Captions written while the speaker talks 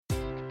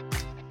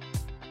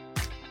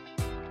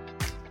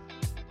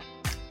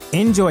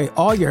Enjoy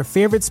all your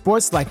favorite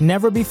sports like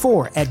never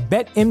before at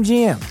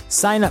BetMGM.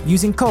 Sign up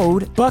using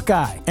code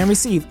Buckeye and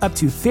receive up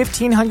to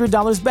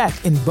 $1,500 back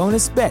in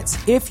bonus bets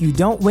if you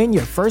don't win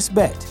your first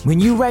bet. When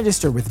you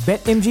register with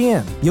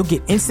BetMGM, you'll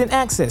get instant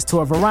access to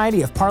a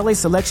variety of parlay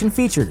selection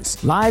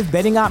features, live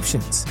betting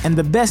options, and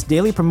the best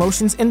daily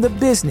promotions in the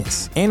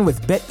business. And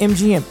with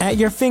BetMGM at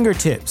your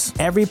fingertips,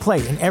 every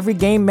play and every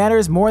game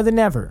matters more than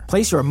ever.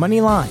 Place your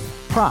money line,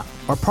 prop,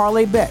 or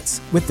parlay bets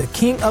with the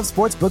king of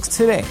sportsbooks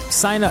today.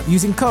 Sign up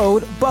using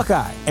code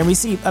Buckeye and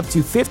receive up to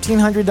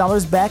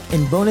 $1,500 back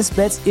in bonus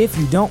bets if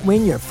you don't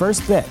win your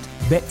first bet.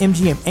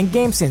 BetMGM and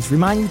GameSense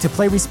remind you to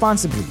play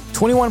responsibly.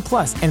 21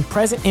 plus and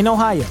present in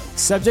Ohio,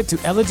 subject to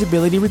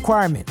eligibility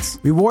requirements.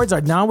 Rewards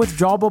are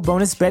non-withdrawable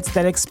bonus bets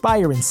that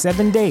expire in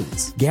 7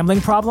 days. Gambling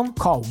problem?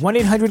 Call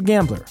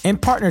 1-800-GAMBLER. In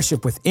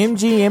partnership with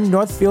MGM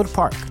Northfield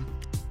Park.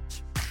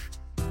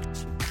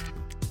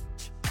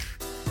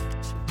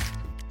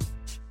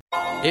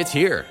 It's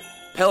here,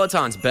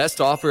 Peloton's best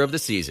offer of the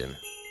season.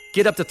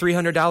 Get up to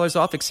 $300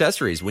 off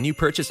accessories when you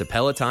purchase a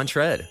Peloton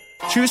Tread.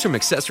 Choose from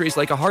accessories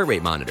like a heart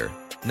rate monitor,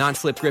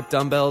 non-slip grip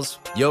dumbbells,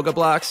 yoga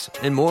blocks,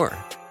 and more.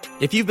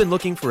 If you've been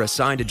looking for a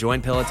sign to join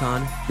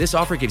Peloton, this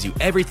offer gives you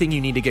everything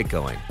you need to get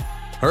going.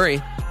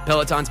 Hurry,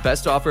 Peloton's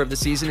best offer of the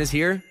season is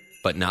here,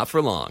 but not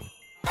for long.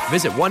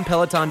 Visit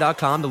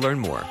onepeloton.com to learn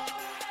more.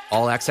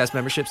 All access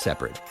membership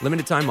separate.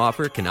 Limited time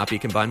offer cannot be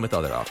combined with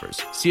other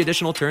offers. See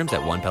additional terms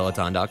at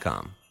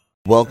onepeloton.com.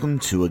 Welcome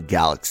to a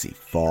galaxy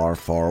far,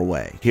 far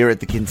away. Here at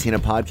the Cantina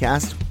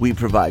podcast, we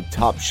provide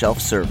top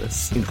shelf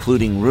service,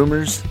 including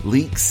rumors,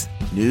 leaks,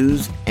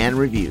 news, and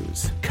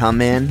reviews.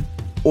 Come in,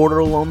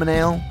 order a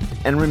Lomanale,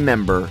 and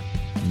remember,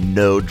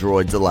 no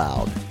droids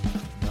allowed.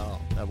 No,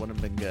 that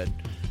wouldn't have been good.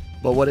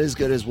 But what is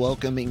good is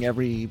welcoming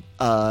everybody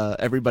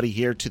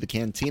here to the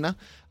Cantina.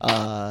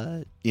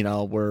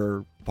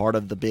 We're part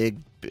of the big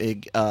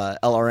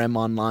LRM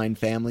Online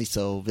family,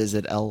 so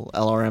visit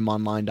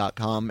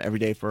lrmonline.com every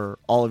day for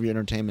all of your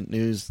entertainment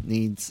news,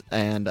 needs,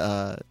 and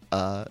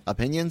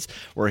opinions.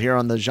 We're here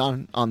on the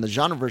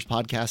Genreverse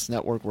Podcast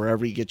Network,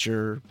 wherever you get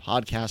your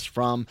podcast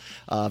from,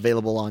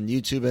 available on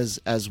YouTube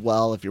as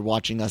well. If you're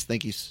watching us,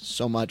 thank you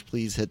so much.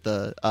 Please hit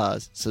the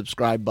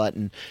subscribe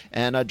button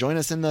and join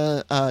us in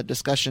the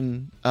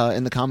discussion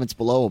in the comments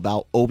below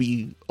about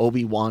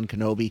Obi-Wan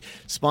Kenobi,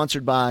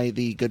 sponsored by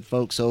the good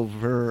folks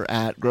over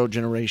at Grow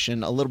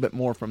Generation. A little bit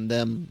more from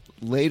them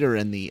later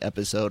in the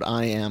episode.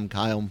 I am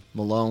Kyle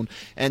Malone,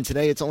 and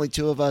today it's only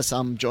two of us.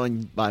 I'm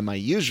joined by my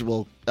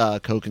usual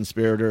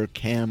co-conspirator,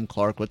 Cam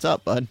Clark. What's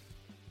up, bud?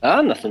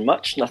 Nothing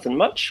much.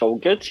 All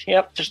good.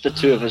 Yep, just the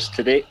two of us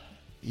today.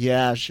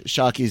 Yeah,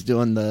 Shocky's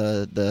doing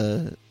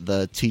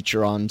the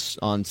teacher on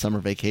summer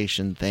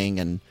vacation thing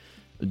and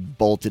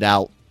bolted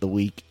out the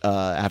week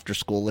after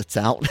school lets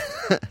out.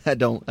 I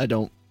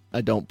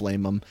don't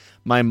blame them.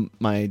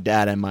 My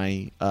dad and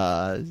my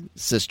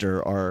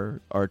sister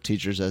are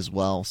teachers as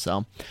well.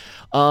 So,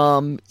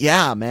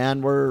 yeah,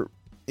 man, we're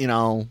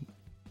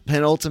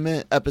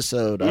penultimate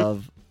episode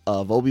of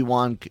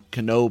Obi-Wan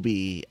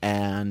Kenobi,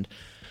 and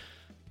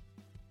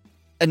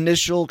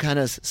initial kind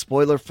of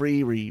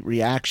spoiler-free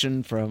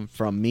reaction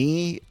from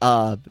me.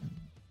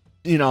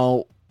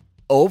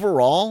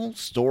 Overall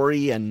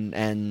story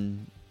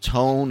and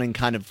tone and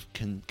kind of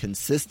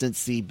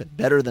consistency, but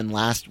better than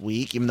last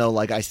week, even though,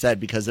 like I said,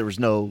 because there was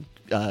no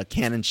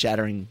canon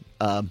shattering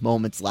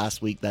moments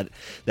last week, that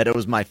it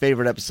was my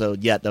favorite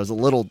episode yet. That was a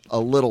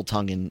little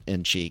tongue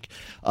in cheek.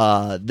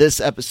 This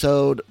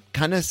episode,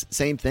 kind of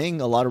same thing,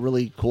 a lot of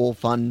really cool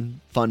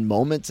fun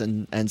moments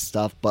and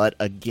stuff, but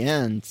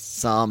again,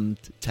 some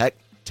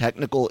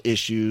technical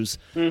issues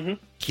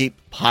keep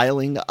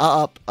piling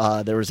up.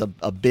 There was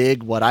a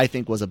big, what I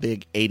think was a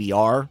big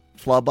ADR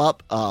flub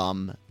up,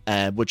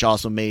 which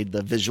also made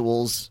the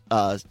visuals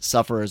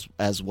suffer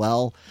as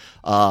well.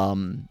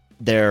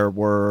 There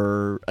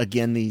were,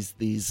 again,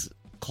 these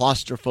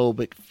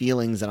claustrophobic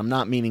feelings, and I'm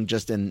not meaning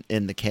just in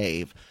the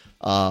cave.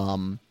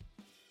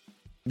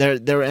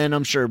 There, and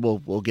I'm sure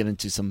we'll get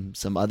into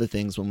some other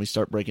things when we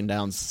start breaking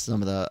down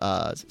some of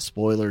the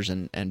spoilers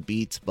and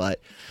beats.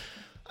 But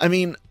I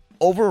mean,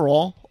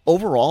 overall,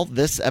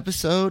 this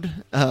episode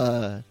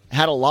had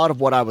a lot of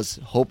what I was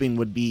hoping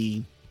would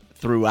be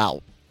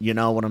throughout. You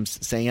know what I'm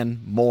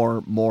saying?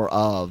 More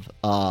of.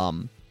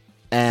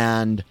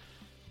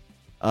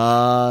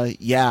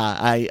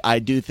 I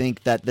do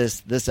think that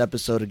this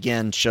episode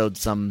again showed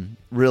some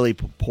really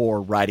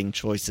poor writing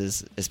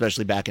choices,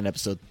 especially back in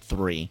episode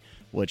 3,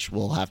 which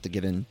we'll have to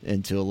get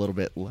into a little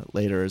bit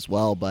later as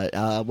well. But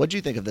what do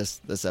you think of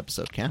this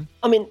episode, Cam?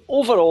 I mean,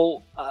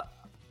 overall,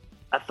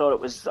 I thought it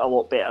was a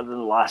lot better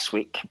than last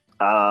week.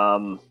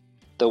 There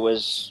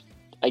was,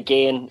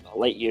 again,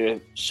 like you,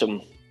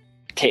 some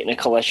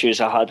technical issues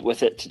I had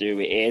with it to do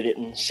with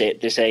editing, set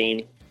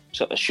design,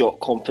 sort of shot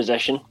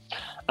composition,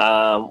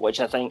 which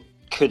I think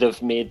could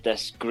have made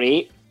this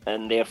great,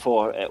 and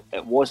therefore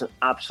it wasn't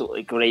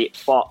absolutely great.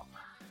 But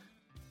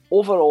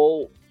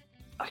overall,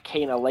 I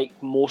kind of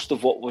liked most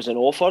of what was on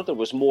offer. There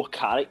was more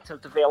character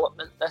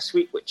development this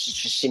week, which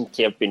just seemed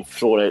to have been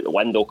thrown out the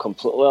window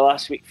completely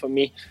last week for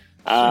me.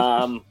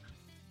 And,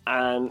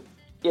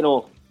 you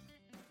know,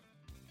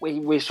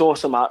 we saw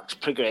some arcs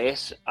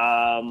progress.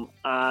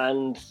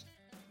 And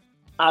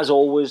as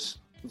always,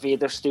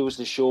 Vader steals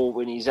the show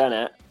when he's in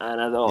it.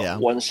 And I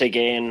thought, once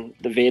again,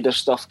 the Vader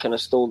stuff kind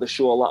of stole the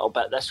show a little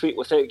bit this week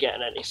without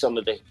getting into some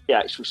of the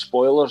actual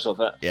spoilers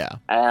of it. Yeah.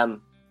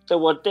 There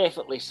were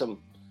definitely some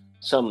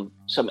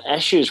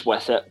issues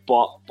with it,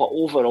 but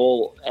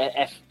overall,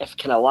 if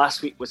kind of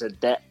last week was a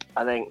dip,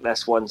 I think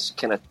this one's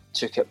kind of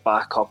took it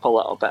back up a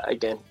little bit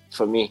again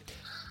for me.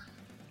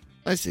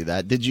 I see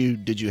that. Did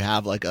you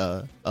have like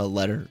a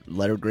letter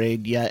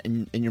grade yet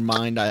in your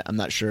mind? I'm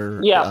not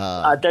sure. Yeah,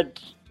 I did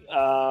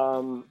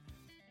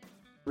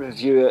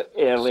review it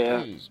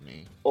earlier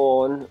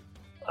on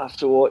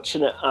after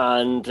watching it,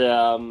 and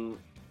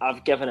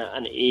I've given it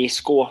an A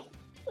score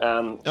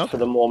for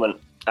the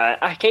moment.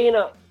 I kind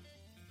of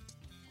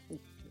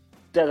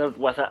dithered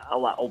with it a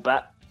little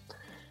bit,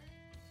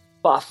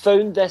 but I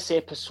found this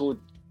episode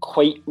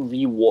quite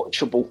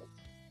rewatchable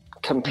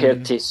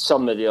compared to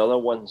some of the other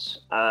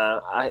ones.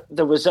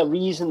 There was a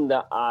reason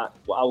that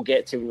I'll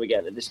get to when we get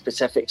into the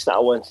specifics, that I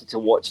wanted to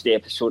watch the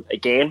episode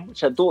again,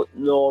 which I don't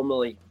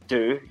normally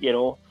do, you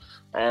know,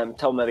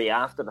 till maybe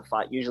after the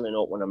fact, usually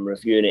not when I'm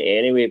reviewing it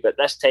anyway, but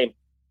this time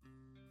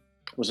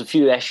there was a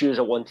few issues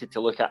I wanted to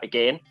look at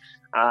again.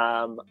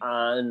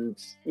 And,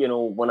 you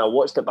know, when I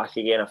watched it back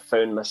again, I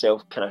found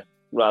myself kind of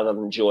rather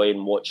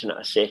enjoying watching it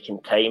a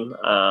second time,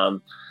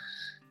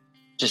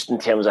 just in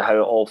terms of how it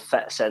all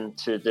fits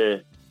into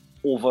the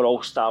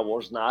overall Star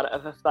Wars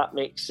narrative, if that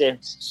makes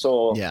sense.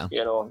 So,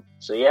 you know,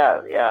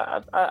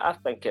 I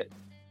think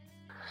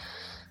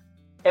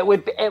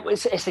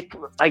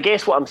I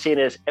guess what I'm saying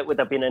is it would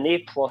have been an A+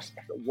 if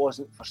it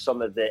wasn't for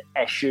some of the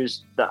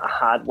issues that I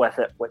had with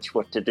it, which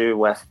were to do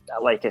with,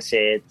 like I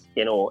said,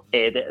 you know,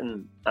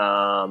 editing,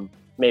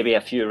 maybe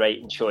a few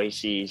writing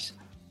choices,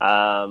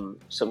 some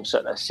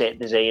sort of set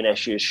design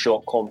issues,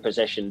 shot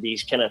composition,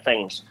 these kind of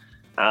things.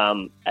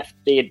 If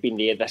they had been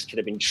there, this could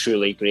have been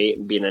truly great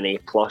and been an A+,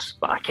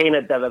 but I kind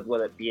of did it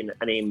with it being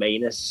an A-,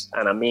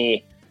 and I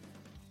may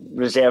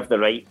reserve the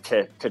right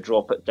to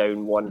drop it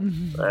down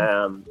one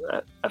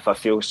if I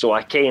feel so.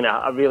 I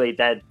really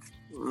did.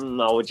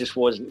 I just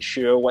wasn't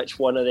sure which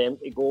one of them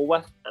to go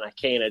with, and I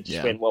kind of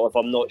just went, well, if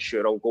I'm not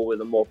sure, I'll go with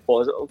the more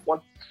positive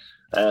one.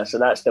 So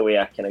that's the way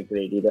I kind of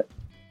graded it.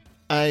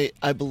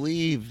 I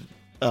believe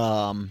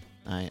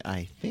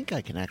I think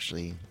I can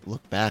actually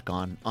look back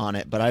on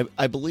it, but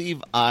I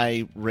believe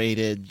I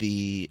rated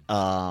the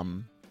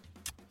welcome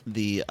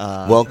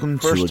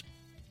first, to.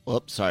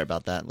 Whoops, sorry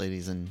about that,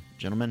 ladies and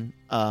gentlemen.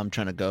 I'm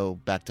trying to go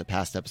back to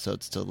past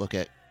episodes to look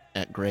at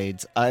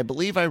grades. I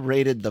believe I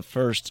rated the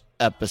first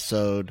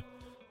episode.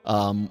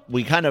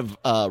 We kind of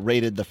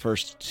rated the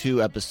first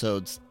two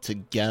episodes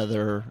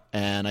together,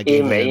 and I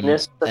gave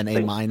it an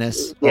A-.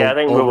 Yeah, I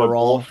think overall. We were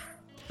both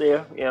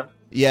there. Yeah.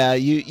 Yeah,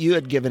 you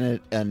had given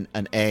it an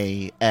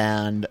A,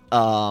 and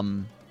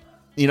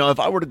you know, if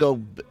I were to go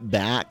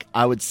back,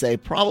 I would say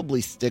probably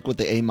stick with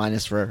the A-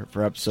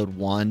 for episode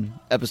 1.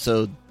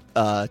 Episode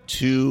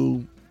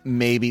 2,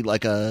 maybe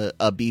like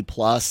a B+,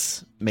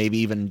 maybe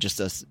even just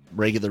a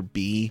regular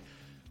B.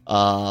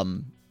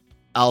 I'll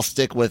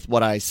stick with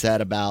what I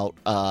said about.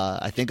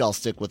 I think I'll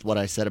stick with what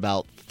I said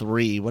about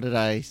 3. What did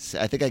I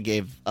say? I think I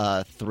gave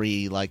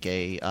 3 like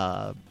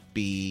a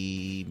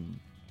B+,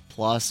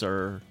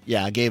 or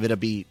I gave it a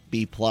B+.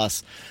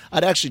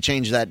 I'd actually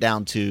change that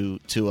down to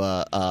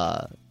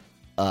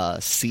a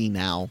C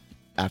now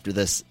after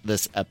this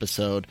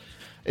episode.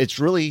 It's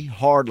really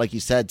hard, like you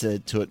said,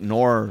 to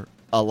ignore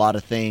a lot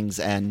of things,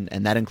 and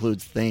that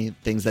includes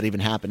things that even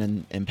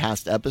happen in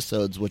past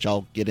episodes, which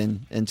I'll get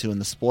into in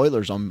the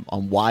spoilers on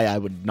why I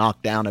would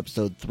knock down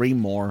episode 3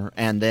 more,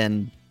 and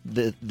then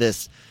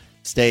this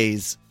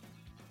stays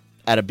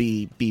at a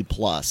B+.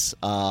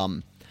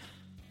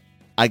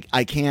 I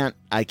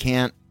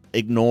can't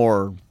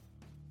ignore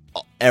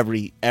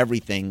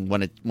everything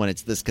when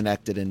it's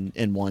disconnected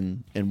in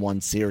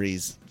one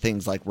series.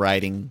 Things like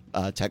writing,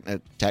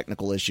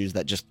 technical issues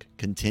that just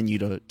continue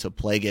to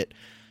plague it,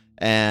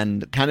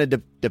 and kind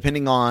of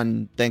depending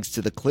on, thanks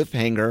to the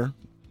cliffhanger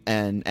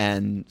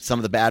and some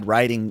of the bad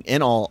writing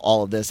in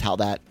all of this, how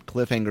that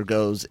cliffhanger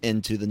goes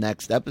into the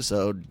next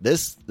episode.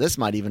 This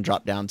might even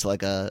drop down to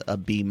like a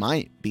B-.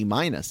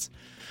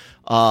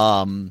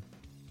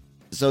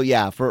 So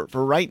yeah, for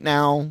right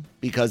now,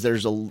 because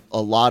there's a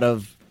lot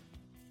of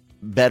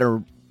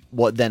better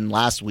than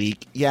last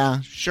week. Yeah,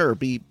 sure,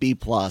 B+,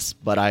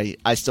 but I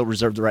still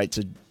reserve the right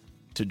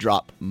to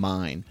drop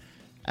mine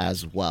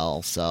as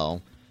well.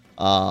 So,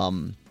 you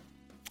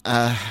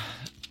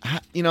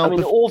know, I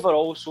mean,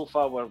 overall so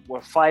far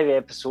we're 5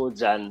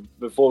 episodes in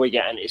before we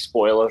get into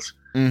spoilers,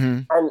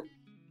 and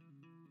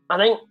I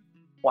think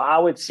what I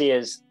would say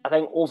is I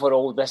think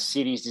overall this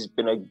series has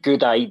been a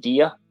good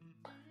idea.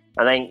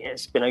 I think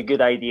it's been a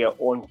good idea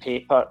on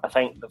paper. I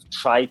think they've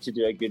tried to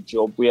do a good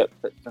job with it,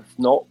 but they've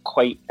not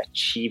quite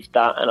achieved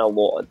that in a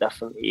lot of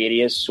different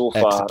areas so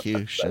far.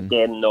 Execution.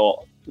 Again,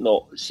 not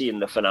seeing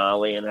the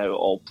finale and how it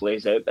all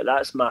plays out, but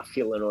that's my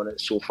feeling on it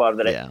so far,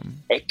 that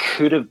it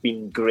could have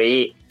been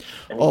great.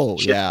 And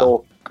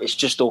it's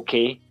just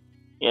okay,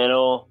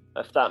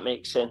 if that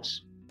makes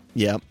sense.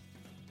 Yeah.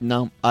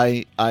 No,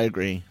 I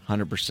agree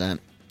 100%.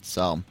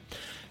 So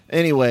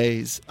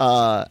anyways,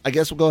 I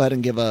guess we'll go ahead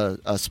and give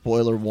a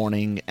spoiler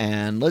warning,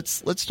 and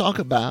let's talk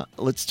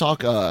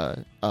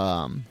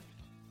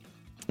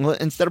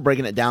instead of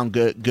breaking it down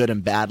good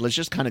and bad, let's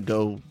just kind of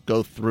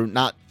go through,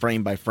 not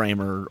frame by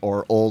frame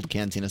or old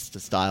Cantina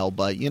style,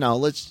 but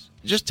let's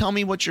just tell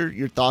me what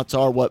your thoughts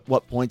are,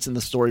 what points in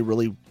the story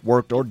really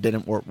worked or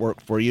didn't work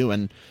for you,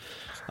 and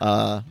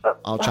I'll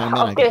chime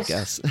in, I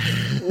guess.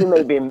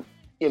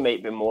 You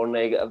might be more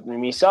negative than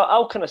me, so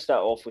I'll kind of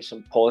start off with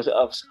some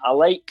positives. I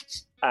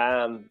liked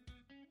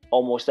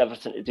almost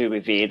everything to do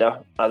with Vader.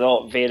 I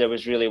thought Vader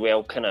was really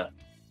well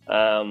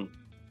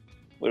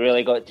we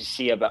really got to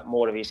see a bit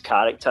more of his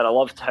character. I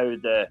loved how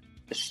the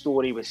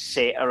story was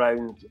set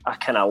around a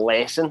kind of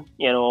lesson,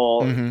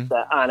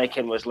 that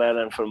Anakin was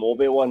learning from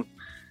Obi-Wan,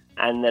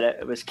 and that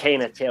it was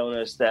kind of telling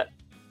us that,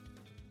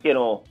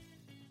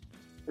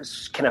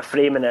 it's kind of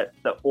framing it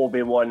that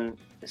Obi-Wan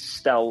is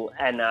still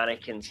in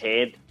Anakin's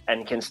head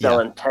and can still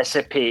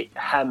anticipate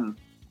him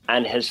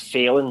and his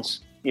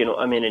failings,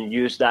 and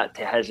use that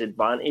to his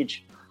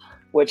advantage,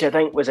 which I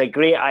think was a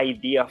great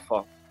idea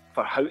for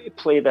how to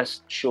play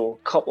this show.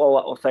 A couple of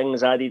little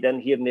things added in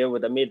here and there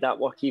would have made that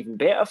work even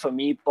better for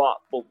me, but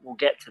we'll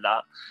get to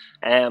that.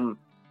 I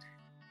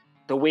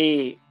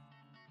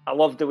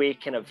loved the way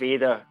kind of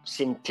Vader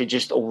seemed to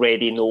just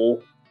already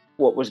know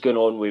what was going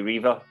on with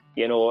Reva.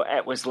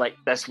 It was like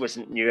this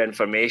wasn't new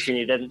information.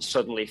 He didn't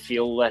suddenly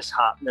feel this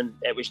happening.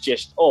 It was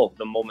just,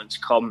 the moment's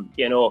come.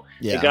 The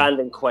Grand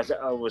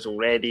Inquisitor was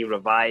already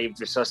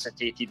revived,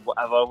 resuscitated,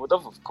 whatever. Would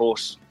have, of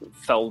course,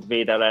 filled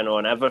Vader in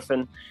on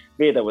everything.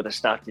 Vader would have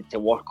started to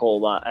work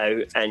all that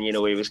out, and, he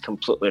was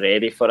completely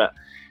ready for it.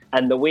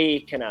 And the way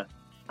he kind of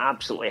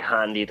absolutely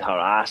handed her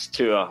ass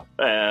to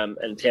her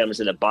in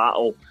terms of the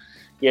battle,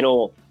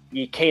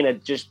 you kind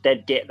of just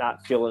did get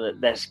that feeling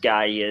that this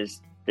guy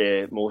is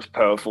the most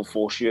powerful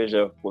Force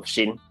user we've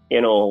seen,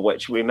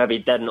 which we maybe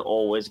didn't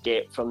always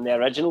get from the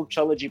original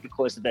trilogy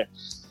because of the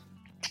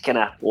kind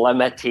of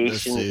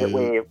limitations that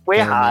we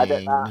had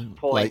at that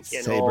point.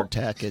 Lightsaber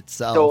tech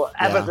itself. So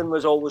everything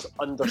was always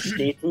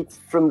understated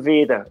from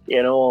Vader,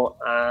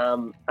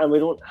 and we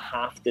don't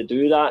have to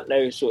do that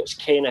now. So it's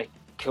kind of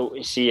cool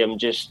to see him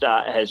just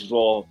at his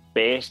raw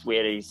best,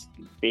 where he's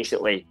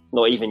basically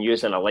not even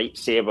using a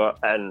lightsaber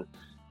and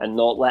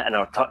not letting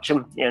her touch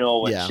him,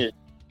 which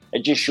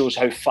it just shows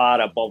how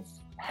far above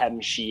him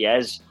she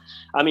is.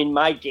 I mean,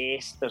 my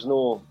guess, I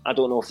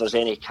don't know if there's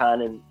any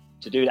canon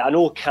to do that. I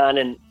know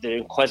canon, the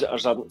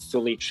Inquisitors aren't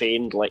fully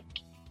trained like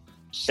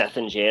Sith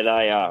and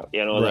Jedi are,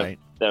 right.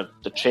 They're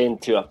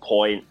trained to a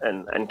point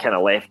and kind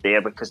of left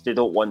there because they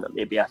don't want them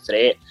to be a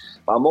threat.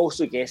 But I'm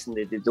also guessing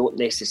that they don't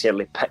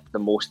necessarily pick the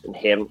most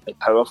inherently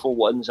powerful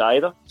ones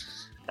either.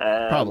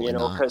 Probably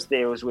not. Because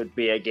those would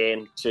be,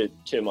 again, too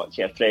much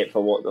of a threat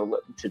for what they're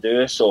looking to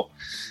do. So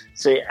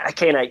I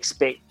kind of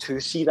expect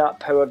to see that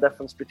power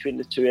difference between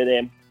the two of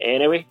them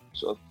anyway.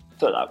 So I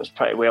thought that was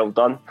pretty well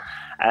done.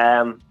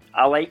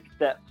 I like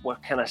that we're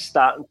kind of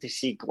starting to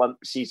see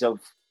glimpses of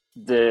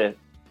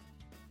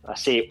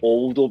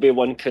old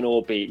Obi-Wan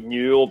Kenobi,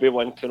 new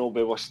Obi-Wan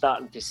Kenobi. We're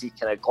starting to see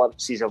kind of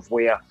glimpses of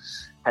where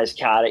his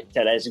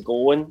character is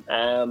going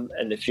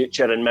in the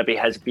future and maybe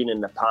has been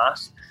in the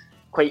past,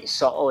 quite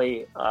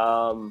subtly,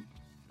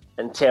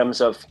 in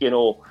terms of,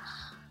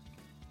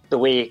 the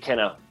way he kind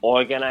of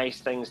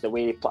organised things, the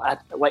way he play.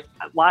 Like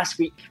last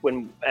week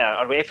when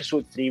our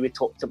episode 3, we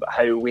talked about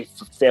how we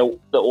felt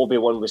that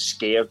Obi-Wan was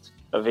scared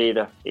of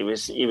Vader. He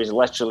was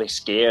literally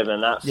scared,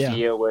 and that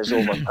fear was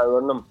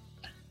overpowering him.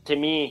 To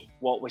me,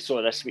 what we saw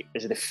this week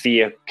is the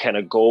fear kind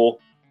of go,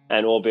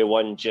 and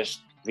Obi-Wan just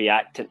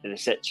reacting to the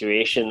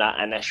situation. That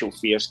initial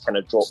fear's kind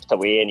of dropped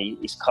away, and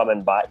he's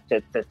coming back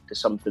to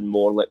something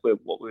more like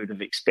what we would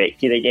have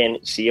expected again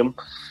to see him.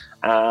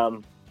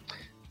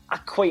 I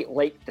quite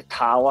like the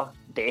Tala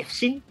death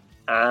scene,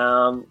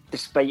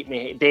 despite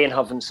me then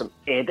having some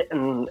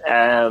editing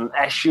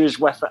issues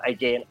with it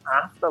again.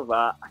 After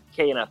that, I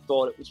kind of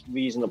thought it was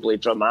reasonably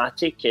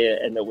dramatic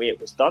in the way it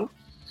was done.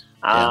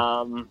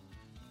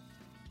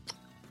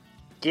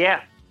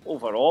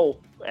 Overall,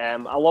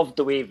 I loved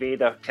the way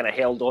Vader kind of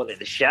held on to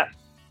the ship.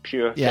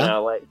 Pure kind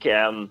of like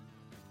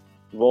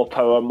raw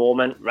power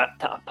moment,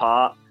 ripped it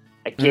apart.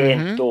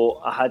 Again, though,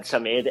 I had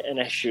some editing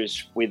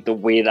issues with the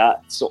way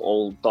that's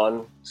all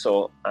done.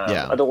 So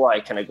I don't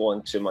want to kind of go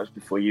on too much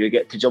before you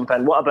get to jump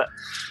in. What about,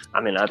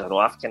 I don't know,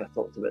 I've kind of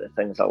talked about the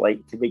things I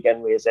like to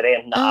begin with. Is there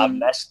anything that I've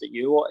missed that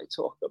you want to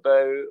talk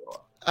about?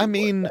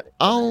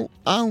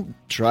 I'll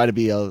try to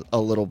be a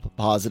little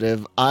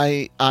positive.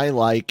 I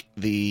like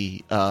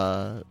the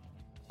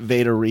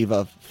Vader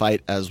Reva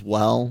fight as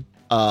well.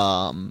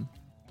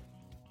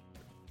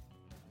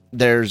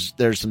 there's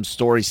some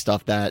story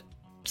stuff that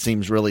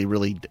seems really,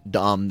 really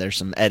dumb. There's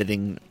some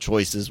editing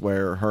choices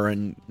where her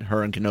and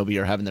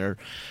Kenobi are having their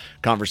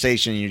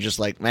conversation, and you're just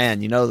like, man,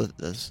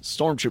 the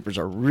stormtroopers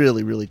are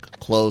really, really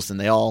close, and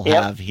they all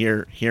have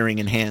hearing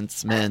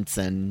enhancements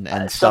and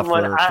stuff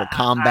for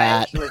combat.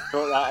 I actually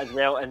thought that as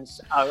well, and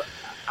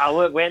I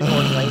went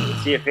online to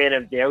see if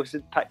anybody else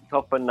had picked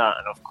up on that,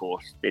 and of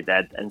course they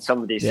did. And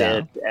somebody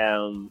said,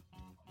 it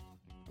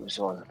was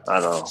on, I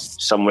don't know,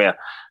 somewhere,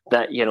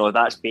 that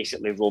that's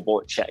basically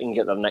Robot Chicken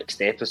get their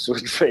next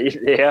episode right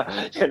there.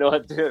 I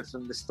do it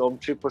from the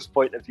stormtroopers'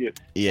 point of view.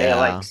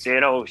 Yeah,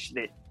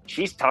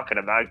 she's talking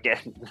about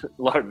getting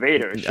Lord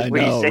Vader. Should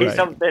we say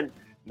something?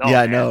 No,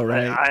 yeah, I know,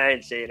 right? I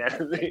ain't saying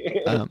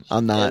anything.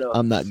 I'm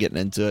not getting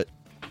into it.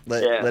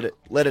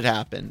 Let it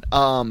happen.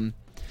 I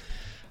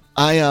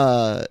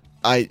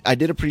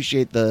did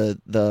appreciate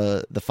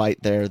the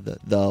fight there,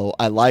 though.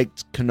 I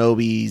liked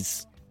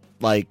Kenobi's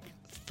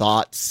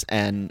thoughts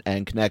and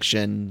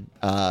connection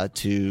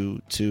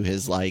to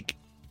his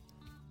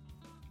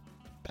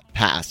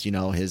past,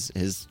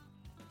 his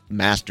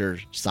master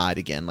side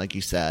again, like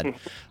you said.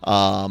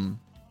 And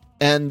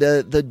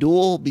the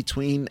duel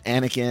between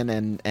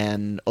Anakin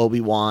and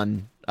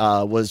Obi-Wan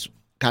was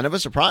kind of a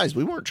surprise.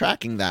 We weren't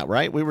tracking that,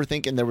 right? We were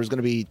thinking there was going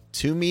to be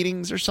 2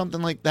 meetings or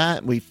something like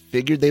that. We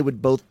figured they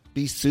would both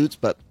be suits,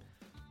 but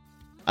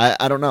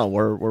I don't know.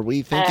 Were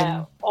we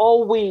thinking?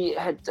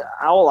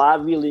 All I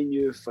really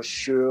knew for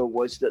sure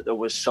was that there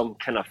was some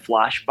kind of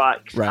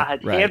flashbacks. Right, I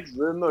had heard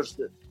rumors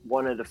that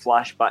one of the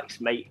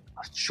flashbacks might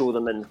show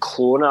them in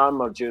clone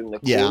armor during the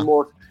Clone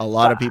Wars. A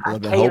lot of people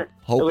have been hoping.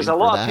 There was a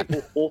lot of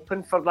people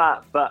hoping for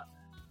that, but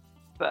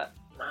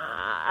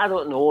I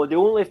don't know. The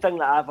only thing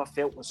that I ever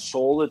felt was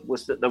solid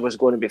was that there was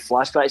going to be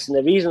flashbacks, and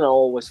the reason I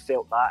always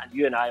felt that, and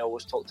you and I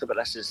always talked about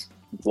this, is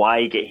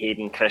why get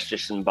Hayden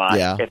Christensen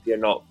back if you're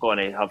not going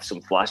to have some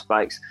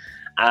flashbacks.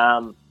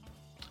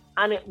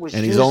 And it was,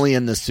 he's only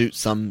in the suit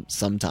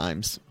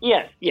sometimes.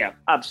 Yeah,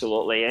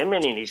 absolutely. I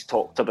mean, he's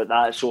talked about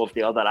that. So of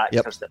the other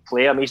actors that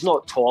play him, he's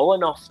not tall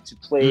enough to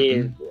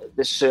play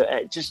the suit.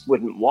 It just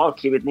wouldn't work.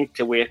 He would need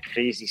to wear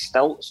crazy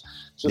stilts.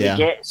 So they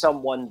get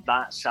someone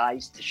that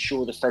size to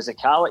show the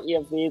physicality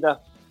of Vader,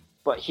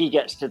 but he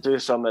gets to do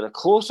some of the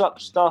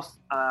close-up stuff.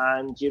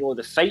 And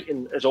the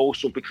fighting is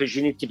also because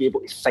you need to be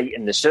able to fight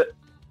in the suit,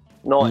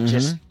 not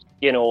just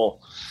he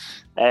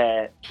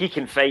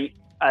can fight.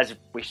 As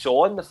we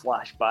saw in the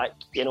flashback,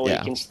 he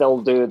can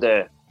still do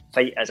the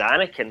fight as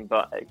Anakin,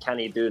 but can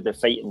he do the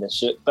fight in the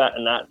suit bit?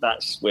 And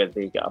that's where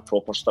they get a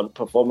proper stunt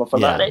performer for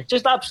that. It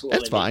just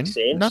absolutely makes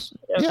sense.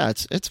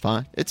 It's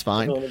fine. It's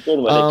fine. But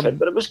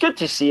it was good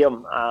to see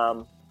him.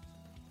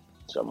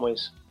 Some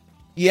ways.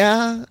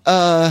 Yeah.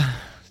 I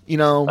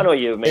know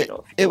you may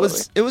not. It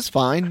was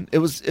fine. It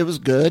was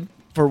good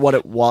for what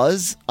it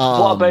was.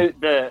 What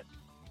about the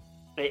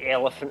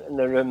elephant in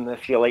the room,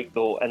 if you like,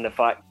 though, and the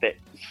fact that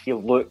he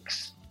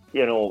looks,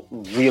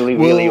 really,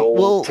 really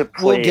old to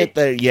play. We'll get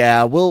there.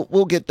 Yeah, we'll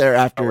get there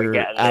after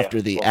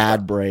the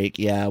ad break.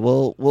 Yeah,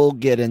 we'll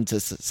get into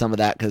some of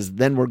that, because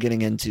then we're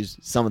getting into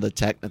some of the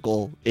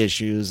technical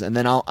issues, and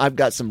then I've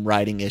got some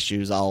writing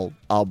issues I'll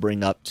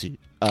bring up to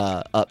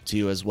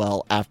you as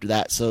well after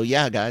that. So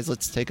yeah, guys,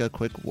 let's take a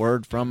quick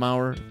word from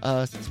our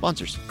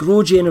sponsors.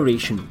 Grow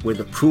Generation, where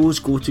the pros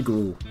go to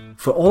grow.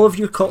 For all of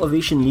your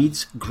cultivation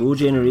needs, Grow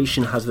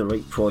Generation has the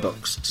right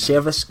products,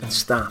 service and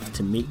staff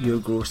to make your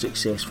grow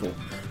successful.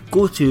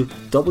 Go to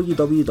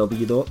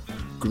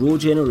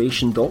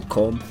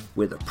www.growgeneration.com,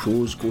 where the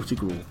pros go to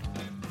grow.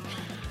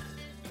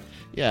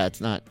 Yeah, it's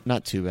not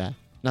too bad.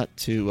 Not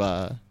too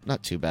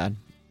bad.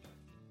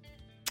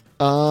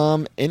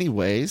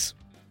 Anyways,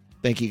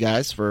 thank you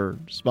guys for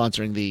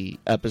sponsoring the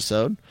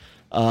episode.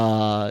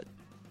 So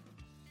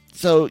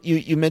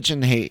you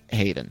mentioned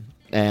Hayden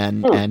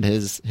and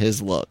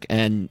his look,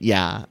 and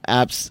yeah,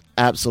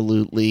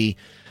 absolutely.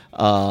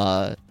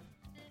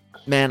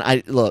 Man,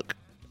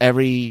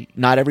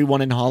 not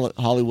everyone in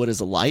Hollywood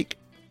is alike.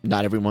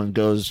 Not everyone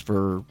goes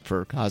for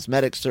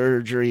cosmetic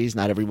surgeries.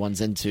 Not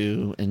everyone's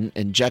into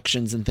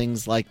injections and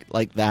things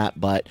like that.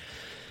 But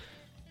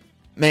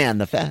man,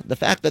 the fact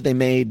that they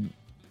made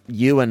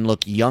Ewan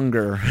look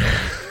younger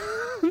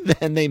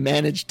than they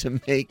managed to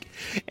make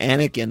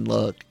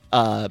Anakin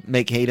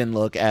make Hayden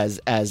look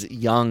as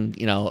young,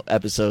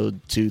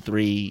 episode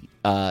 2-3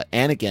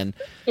 Anakin.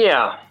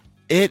 Yeah.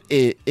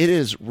 It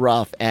is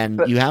rough,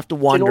 and you have to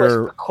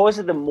wonder, it's because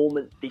of the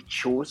moment they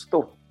chose,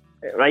 though,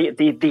 right?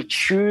 They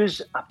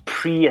choose a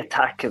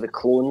pre-Attack of the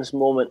Clones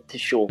moment to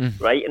show,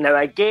 right? Now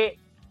I get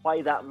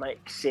why that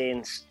makes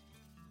sense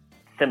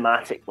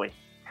thematically,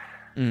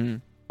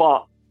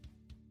 but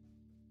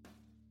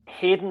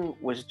Hayden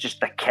was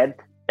just a kid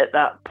at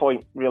that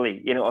point,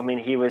 really.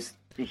 He was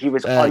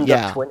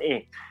under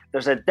 20.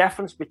 There's a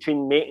difference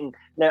between making...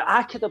 Now,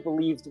 I could have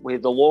believed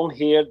with the long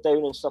hair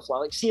down and stuff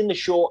like seeing the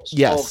shots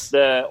of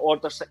the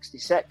Order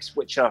 66,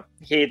 which are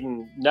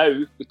Hayden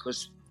now,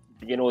 because,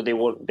 they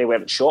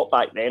weren't shot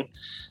back then.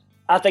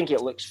 I think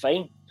it looks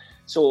fine.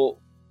 So,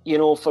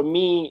 for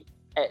me,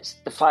 it's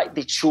the fact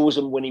they chose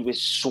him when he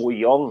was so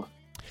young.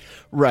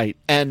 Right.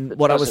 And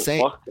what I was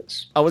saying, work.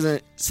 I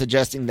wasn't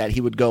suggesting that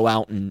he would go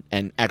out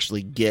and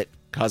actually get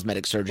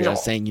cosmetic surgery. I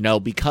was saying,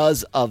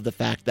 because of the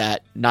fact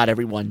that not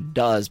everyone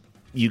does,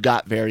 you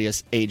got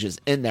various ages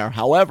in there.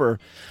 However,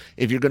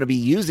 if you're going to be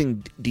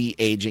using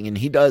de-aging, and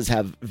he does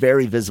have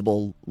very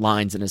visible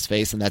lines in his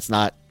face, and that's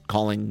not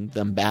calling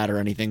them bad or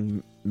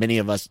anything. Many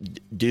of us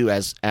do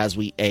as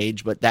we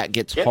age, but that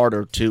gets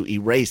harder to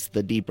erase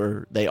the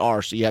deeper they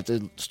are. So you have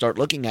to start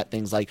looking at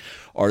things like,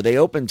 are they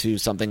open to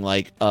something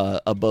like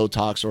a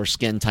Botox or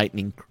skin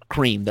tightening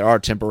cream? There are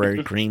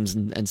temporary creams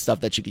and stuff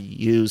that you could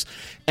use.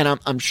 And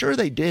I'm sure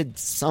they did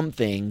some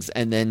things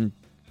and then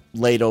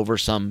laid over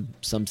some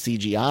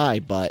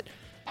CGI, but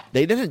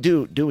they didn't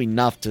do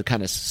enough to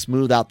kind of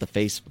smooth out the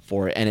face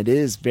for it. And it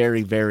is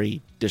very,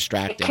 very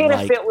distracting. It kind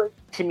of felt like,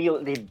 to me,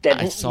 like they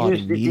didn't use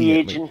the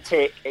de-aging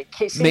tech. It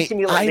seems to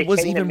me like they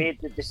kind of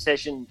made the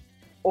decision,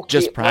 okay,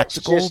 just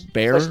practical,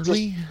 barely. Let's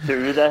just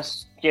do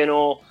this.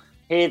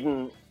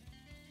 Hayden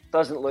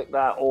doesn't look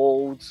that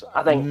old.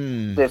 I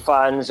think the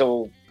fans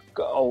will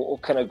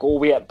kind of go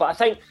with it. But I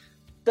think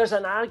there's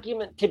an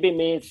argument to be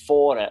made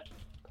for it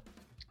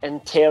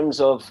in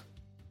terms of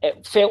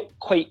it felt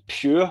quite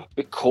pure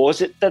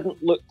because it didn't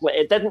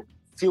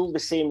feel the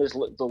same as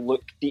the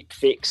deep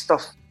fake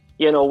stuff.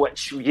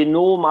 Which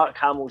Mark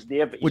Hamill's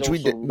there, but which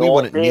we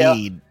wouldn't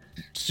need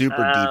super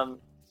deep,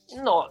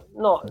 not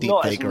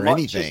fake as or much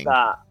anything. As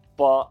that.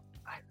 But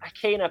I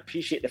kind of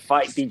appreciate the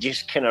fact they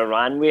just kind of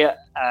ran with it,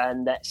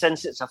 and that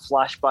since it's a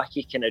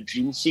flashbacky kind of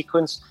dream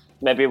sequence,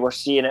 maybe we're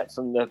seeing it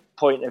from the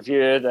point of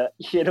view that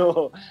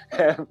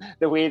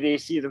the way they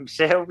see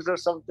themselves or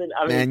something.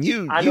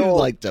 You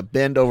like to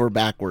bend over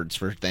backwards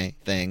for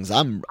things.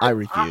 I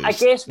refuse. I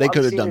guess they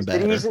could have done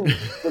better.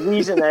 The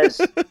reason is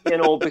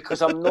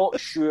because I'm not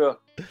sure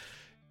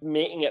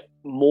making it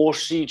more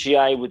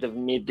CGI would have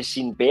made the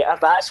scene better.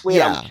 That's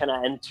where I'm kind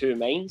of in two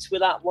minds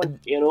with that one.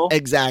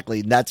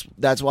 Exactly.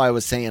 That's why I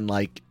was saying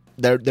like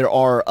there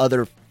are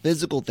other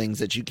physical things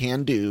that you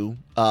can do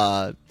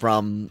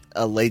from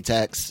a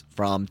latex,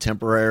 from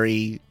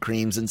temporary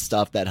creams and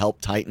stuff that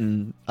help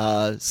tighten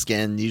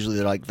skin. Usually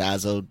they're like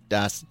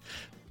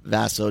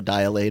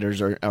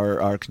vasodilators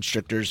or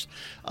constrictors.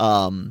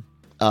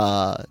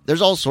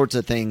 There's all sorts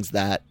of things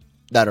that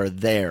are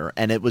there,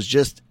 and it was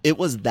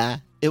that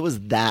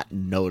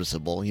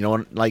noticeable.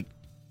 Like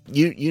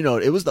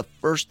it was the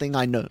first thing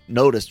I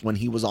noticed when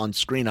he was on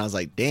screen. I was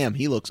like, damn,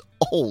 he looks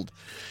old.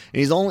 And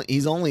he's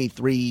only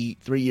 3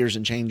 years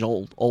and change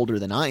older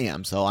than I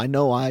am. So I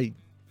know I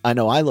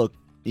look,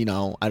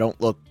 I don't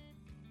look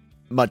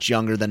much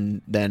younger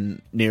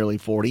than nearly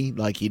 40.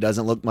 Like he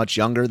doesn't look much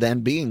younger than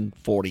being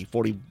 40,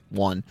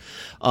 41.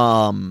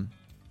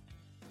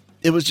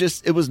 It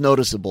was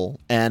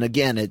noticeable. And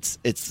again, it's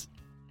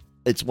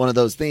one of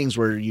those things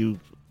where you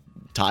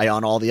tie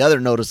on all the other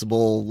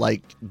noticeable,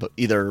 like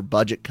either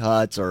budget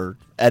cuts or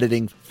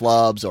editing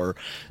flubs or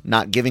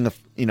not giving a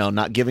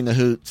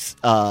hoots.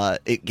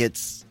 It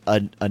gets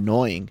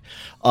annoying.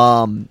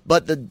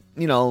 But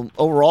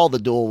overall the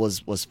duel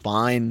was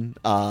fine.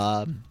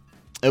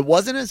 It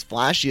wasn't as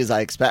flashy as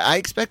I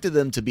expected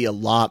them to be a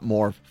lot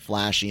more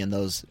flashy in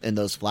those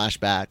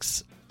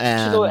flashbacks.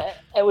 And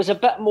it was a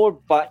bit more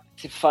back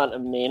to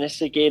Phantom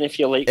Menace again, if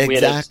you like.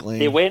 Exactly.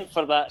 They went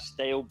for that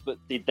style, but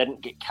they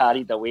didn't get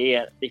carried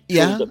away. They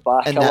pulled it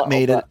back and that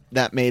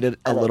made it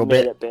a little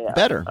bit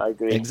better. I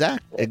agree.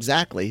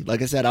 Exactly.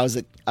 Like I said, I was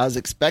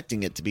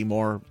expecting it to be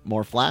more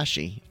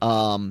flashy.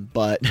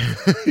 But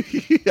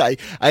I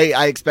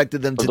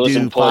expected them to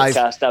do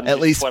at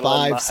least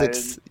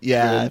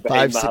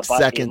 5-6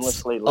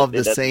 seconds of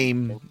the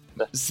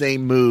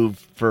same move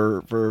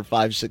for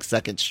 5-6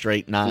 seconds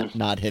straight,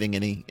 not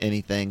hitting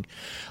anything.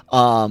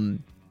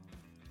 And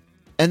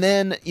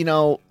then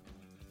you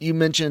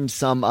mentioned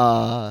some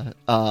other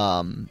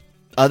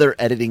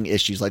editing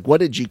issues. Like, what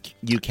did you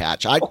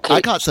catch? I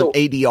caught some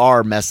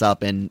ADR mess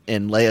up in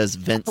Leia's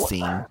vent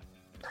scene.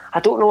 I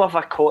don't know if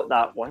I caught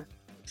that one,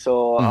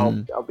 so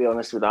I'll be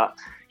honest with that.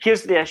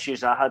 Here's the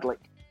issues I had.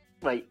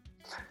 Like,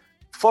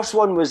 first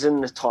one was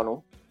in the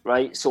tunnel.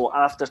 Right, so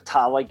after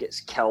Tala gets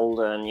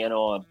killed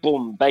and,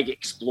 boom, big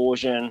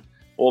explosion,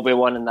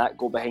 Obi-Wan and that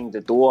go behind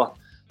the door.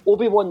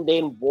 Obi-Wan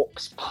then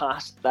walks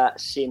past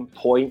that same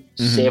point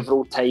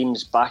several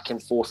times back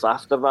and forth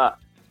after that.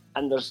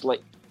 And there's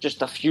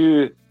just a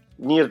few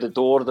near the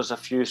door, there's a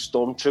few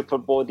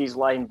stormtrooper bodies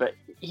lying, but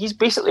he's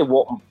basically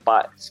walking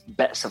back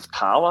bits of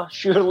Tala,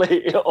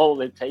 surely, all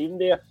the time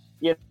there.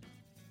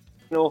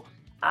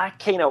 I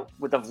kind of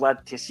would have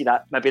led to see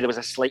that maybe there was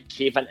a slight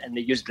cave-in and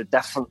they used a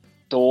different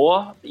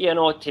door,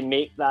 to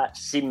make that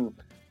seem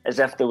as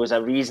if there was a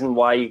reason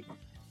why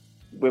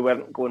we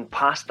weren't going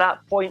past that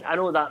point. I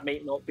know that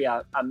might not be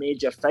a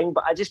major thing,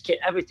 but I just can't,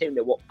 every time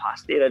they walk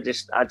past there, I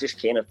just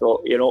kind of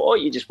thought,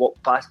 you just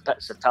walk past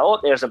bits of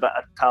Tala, there's a bit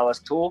of Tala's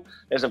toe,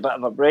 there's a bit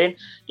of a brain,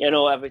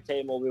 every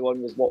time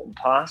Obi-Wan was walking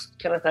past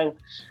kind of thing.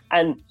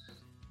 And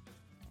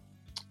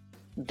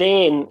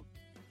then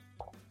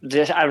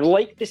I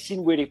like the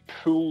scene where he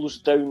pulls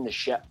down the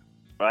ship,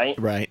 right?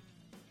 Right.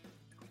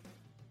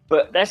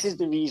 But this is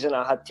the reason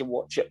I had to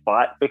watch it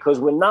back, because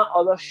when that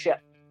other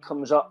ship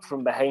comes up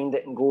from behind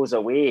it and goes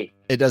away,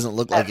 it doesn't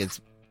look like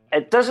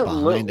it doesn't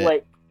look behind it.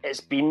 like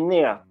it's been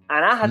there.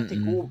 And I had to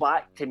go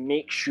back to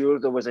make sure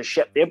there was a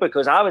ship there,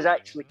 because I was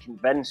actually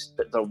convinced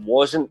that there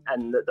wasn't,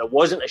 and that there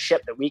wasn't a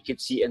ship that we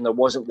could see, and there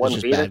wasn't one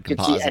Vader could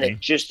see, and it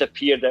just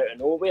appeared out of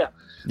nowhere.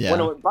 Yeah.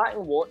 When I went back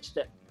and watched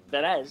it,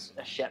 there is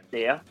a ship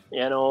there.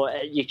 You know,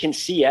 you can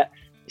see it.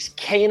 It's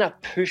kind of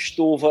pushed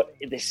over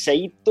to the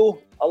side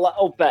though, a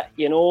little bit,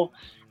 you know.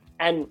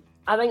 And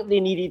I think they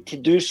needed to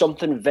do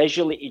something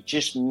visually to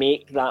just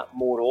make that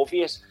more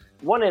obvious.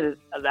 One of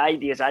the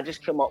ideas I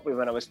just came up with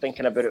when I was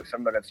thinking about it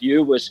from a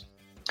review was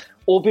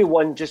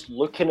Obi-Wan just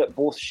looking at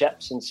both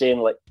ships and saying,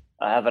 like,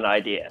 I have an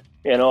idea,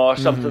 you know, or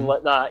something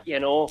like that, you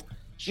know,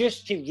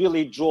 just to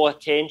really draw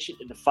attention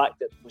to the fact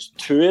that there was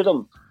two of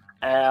them.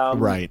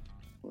 Right.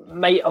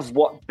 Might have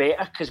worked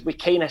better, because we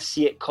kind of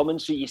see it coming.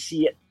 So you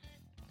see it,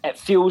 it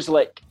feels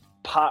like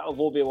part of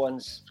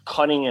Obi-Wan's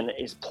cunning and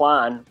his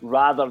plan,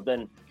 rather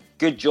than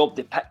good job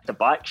they picked the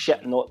back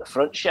ship, not the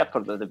front ship,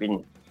 or they'd have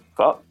been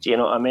fucked, you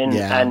know what I mean?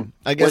 Yeah, and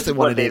I guess they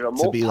wanted it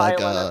to be like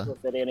was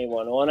there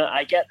anyone on it?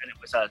 I get that it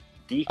was a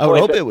decoy. I would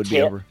hope it would be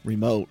a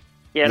remote.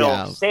 You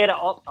know, set it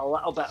up a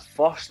little bit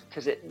first,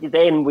 because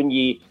then when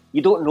you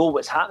don't know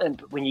what's happening,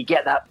 but when you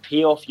get that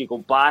payoff, you go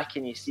back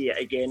and you see it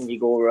again and you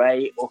go,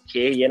 right,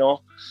 okay, you know.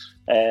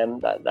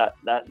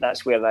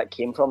 That's where that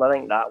came from. I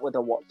think that would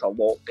have worked a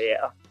lot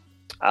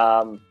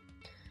better.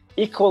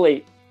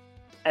 Equally,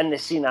 in the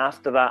scene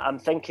after that, I'm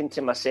thinking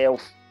to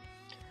myself,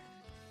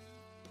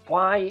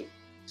 why?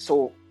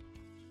 So,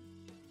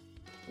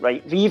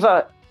 right,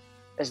 Reva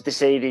has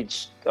decided,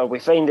 or we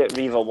find out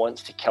Reva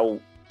wants to kill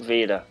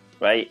Vader,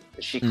 right?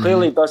 She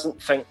clearly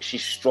doesn't think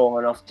she's strong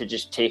enough to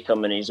just take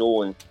him on his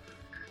own.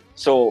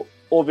 So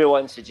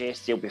Obi-Wan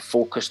suggests he'll be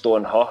focused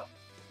on her.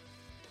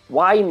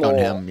 Why not? On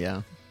him,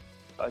 yeah.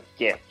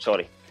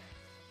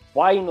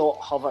 Why not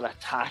have her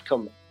attack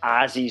him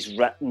as he's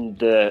written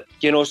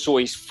so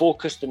he's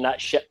focused on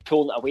that ship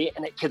pulling it away,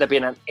 and it could have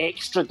been an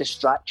extra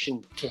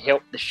distraction to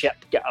help the ship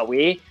get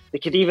away. They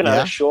could even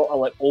have a shot of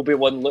like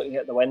Obi-Wan looking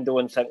at the window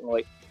and thinking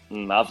like,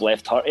 I've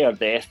left her to her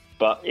death,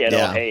 but you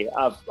know, hey,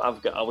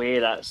 I've got away.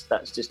 That's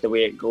just the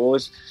way it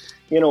goes,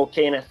 you know,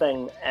 kind of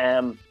thing.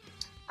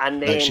 And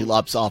then she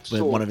lops off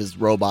with one of his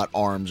robot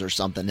arms or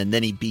something, and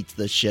then he beats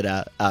the shit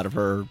out of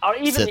her. Or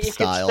even Sith he could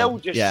style. still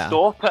just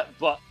stop it,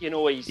 but you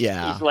know, he's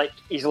like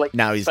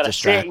now he's for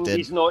distracted. A second,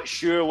 he's not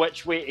sure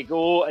which way to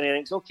go, and he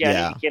thinks, okay,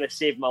 I need to kind of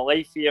save my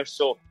life here.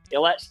 So he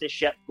lets the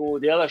ship go.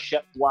 The other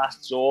ship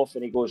blasts off,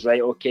 and he goes, right,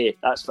 okay,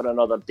 that's for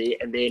another day,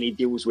 and then he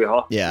deals with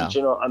her. Yeah, do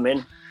you know what I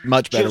mean?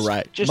 Much better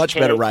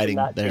writing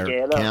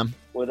there, Cam.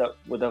 Would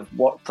have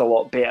worked a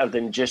lot better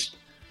than just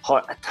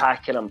her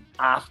attacking him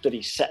after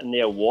he's sitting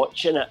there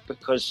watching it,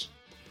 because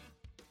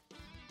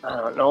I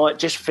don't know, it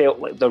just felt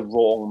like the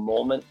wrong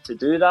moment to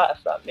do that,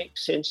 if that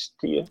makes sense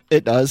to you.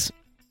 It does.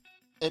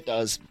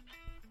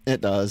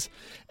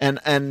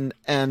 And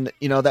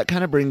you know, that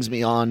kind of brings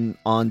me on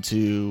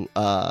to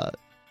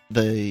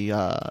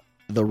the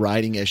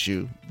writing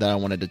issue that I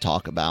wanted to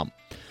talk about.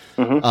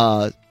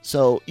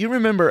 So you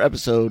remember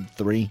episode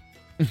 3?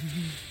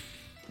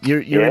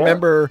 You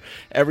remember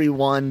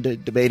everyone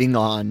debating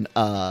on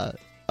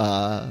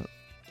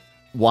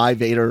why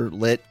Vader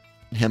let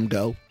him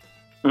go?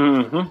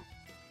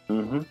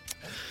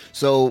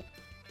 So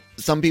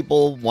some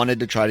people wanted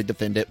to try to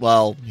defend it.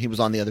 Well, he was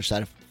on the other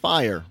side of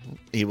fire.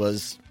 There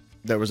was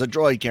a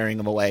droid carrying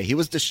him away. He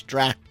was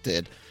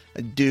distracted.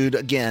 A dude,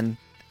 again,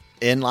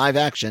 in live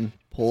action,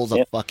 pulls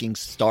a fucking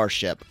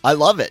starship. I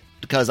love it,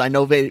 because I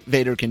know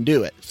Vader can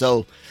do it.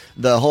 So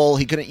the whole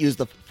he couldn't use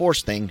the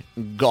Force thing,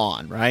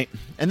 gone, right?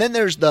 And then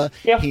there's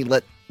he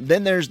let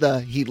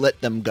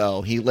them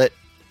go. He let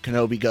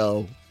Kenobi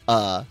go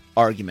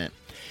argument.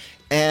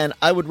 And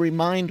I would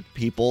remind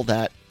people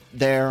that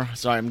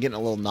sorry, I'm getting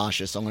a little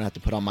nauseous, so I'm going to have to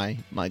put on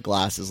my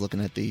glasses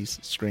looking at these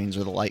screens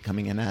or the light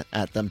coming in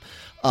at them.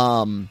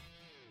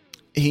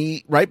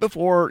 He, right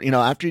before,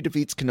 after he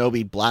defeats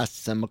Kenobi,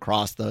 blasts him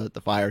across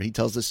the fire, he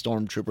tells the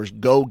stormtroopers,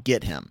 go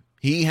get him.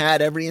 He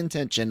had every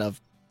intention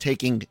of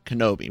taking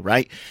Kenobi,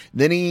 right?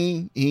 Then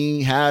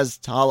he has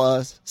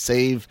Tala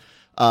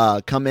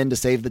come in to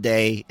save the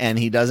day, and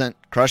he doesn't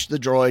crush the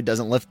droid,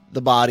 doesn't lift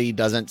the body,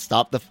 doesn't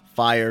stop the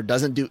fire,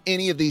 doesn't do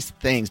any of these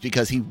things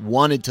because he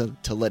wanted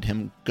to let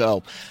him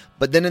go.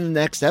 But then in the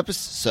next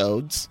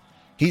episodes,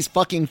 he's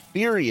fucking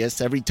furious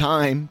every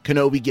time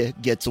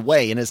Kenobi gets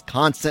away and is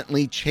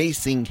constantly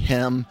chasing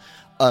him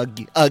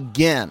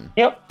again.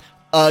 Yep.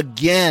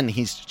 Again,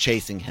 he's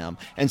chasing him.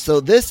 And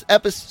so this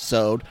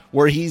episode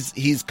where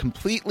he's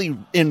completely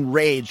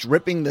enraged,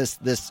 ripping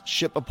this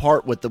ship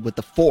apart with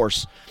the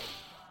Force,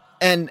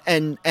 and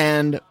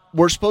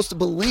we're supposed to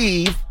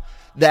believe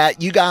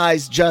that you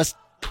guys just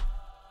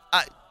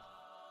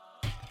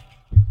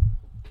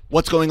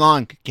what's going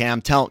on,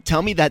 Cam?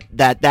 Tell me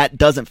that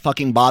doesn't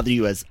fucking bother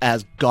you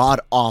as god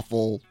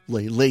awful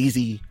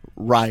lazy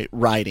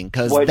writing,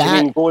 because what do you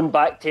mean, going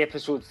back to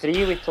episode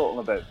 3 we're talking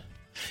about?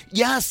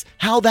 Yes,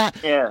 how that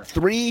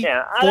 3,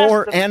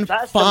 4, and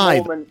that's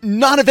 5.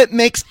 None of it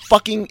makes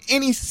fucking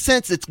any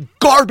sense. It's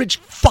garbage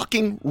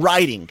fucking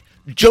writing.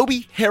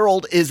 Joby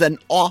Harold is an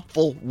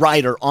awful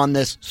writer on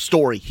this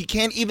story. He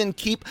can't even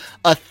keep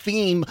a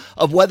theme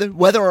of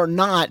whether or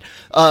not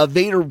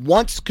Vader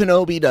wants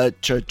Kenobi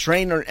to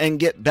train her and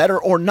get better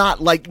or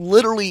not. Like,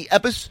 literally,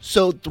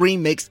 episode 3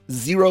 makes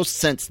zero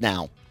sense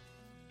now.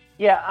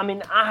 Yeah, I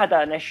mean, I had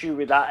an issue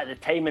with that at the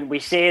time, and we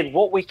said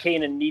what we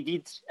kind of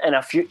needed in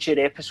a future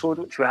episode,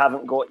 which we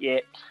haven't got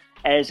yet,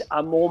 is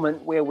a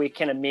moment where we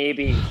kind of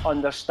maybe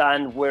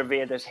understand where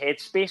Vader's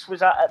headspace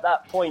was at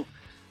that point.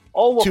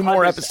 All 2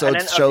 more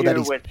episodes show that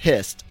he's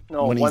pissed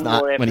when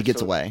he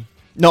gets away.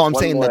 No, I'm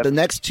saying that the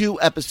next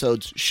 2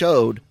 episodes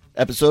showed,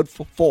 episode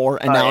 4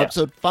 and now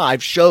episode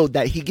 5 showed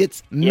that he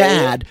gets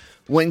mad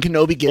when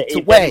Kenobi gets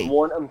away. He didn't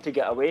want him to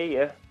get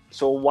away,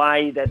 So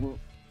why didn't,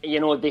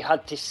 they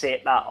had to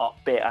set that up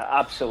better,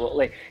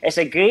 absolutely. It's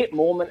a great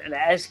moment, and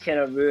it is kind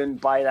of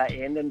ruined by that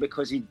ending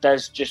because he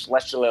does just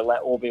literally let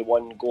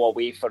Obi-Wan go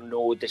away for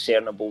no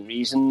discernible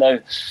reason now.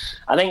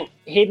 I think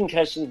Hayden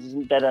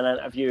Christensen did an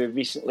interview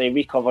recently,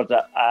 we covered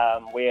it,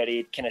 where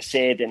he kind of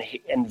said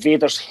in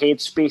Vader's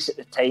headspace at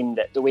the time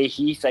that the way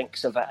he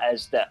thinks of it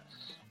is that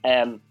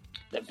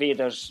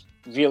Vader's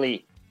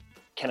really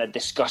kind of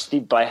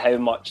disgusted by how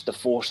much the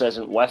Force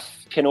isn't with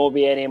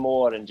Kenobi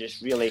anymore, and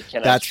just really kind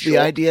of that's the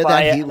idea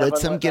that he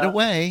lets him get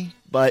away,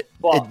 but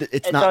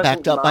it's not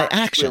backed up by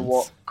actions.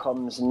 What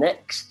comes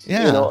next?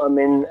 Yeah. You know what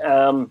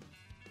I mean?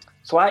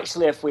 So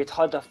actually, if we'd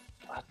had a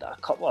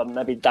couple of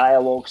maybe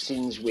dialogue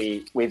scenes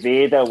with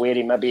Vader where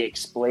he maybe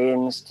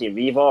explains to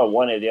Reva or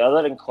one of the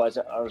other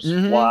Inquisitors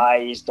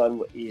why he's done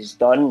what he's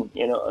done,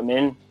 you know what I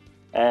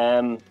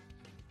mean?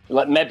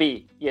 Like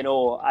maybe,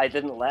 I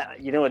didn't let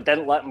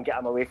him get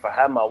him away for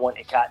him. I want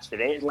to catch the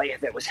rest. Like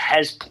if it was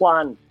his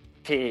plan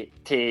to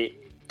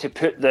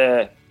put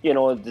the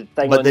the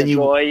thing but on then the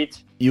droid,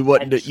 you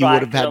would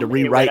have had to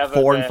rewrite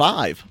 4 and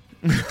 5.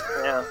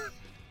 Yeah,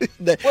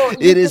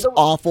 it is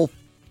awful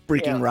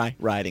freaking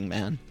writing,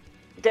 man.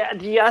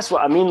 That's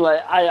what I mean.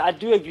 Like I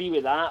do agree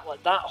with that.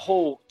 Like that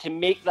whole to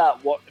make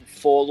that work and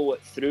follow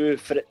it through,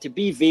 for it to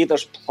be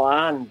Vader's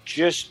plan,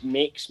 just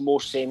makes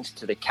more sense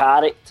to the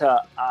character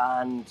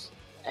and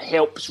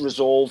helps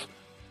resolve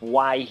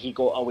why he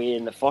got away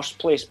in the first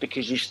place.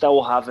 Because you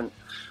still haven't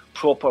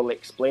properly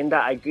explained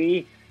that. I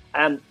agree.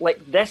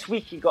 Like this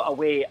week he got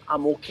away,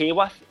 I'm okay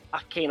with. I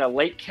kind of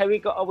like how he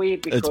got away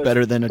because it's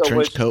better than a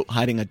trench coat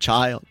hiding a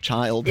child.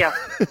 Yeah,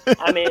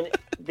 I mean,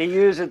 they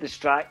use a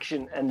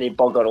distraction and they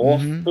bugger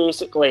off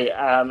basically.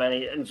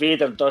 And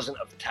Vader doesn't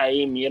have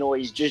time.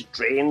 He's just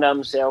drained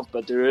himself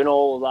by doing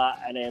all of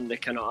that, and then the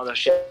kind of other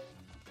shit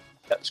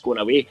that's going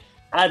away.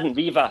 Adding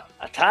Reva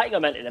attacking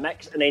him into the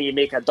mix, and then you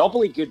make a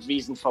doubly good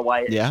reason for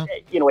why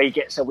he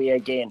gets away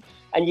again,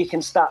 and you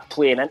can start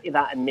playing into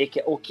that and make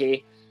it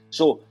okay.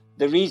 So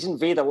the reason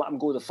Vader let him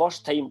go the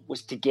first time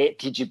was to get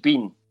to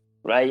Jabin.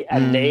 Right,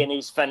 and then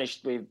he's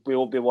finished with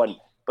Obi-Wan.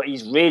 But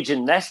he's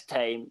raging this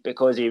time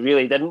because he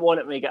really didn't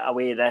want him to get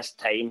away this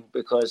time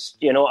because,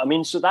 you know what I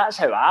mean? So that's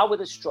how I would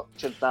have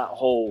structured that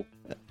whole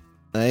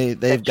They've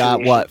situation.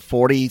 got, what,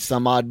 40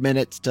 some odd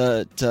minutes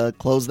to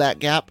close that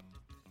gap?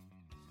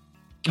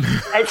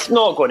 It's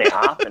not going to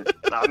happen.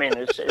 I mean,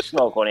 it's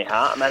not going to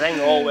happen. I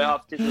think all we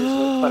have to do is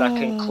look for a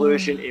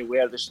conclusion to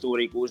where the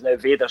story goes. Now,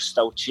 Vader's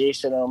still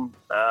chasing him.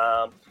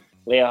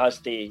 Leia has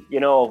to, we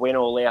know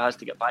Leia has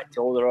to get back to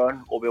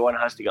Alderaan. Obi-Wan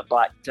has to get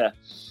back to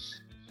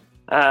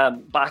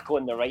back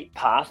on the right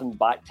path and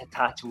back to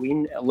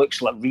Tatooine. It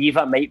looks like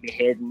Reva might be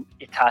heading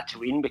to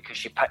Tatooine because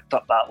she picked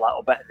up that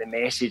little bit of the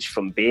message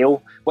from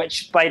Bail,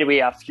 which, by the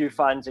way, a few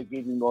fans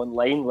agreed with me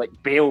online, like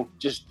Bail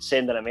just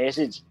sending a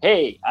message,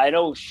 hey, I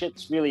know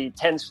shit's really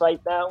tense right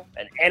now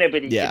and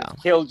anybody could have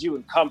killed you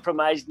and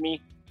compromised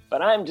me,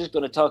 but I'm just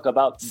going to talk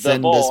about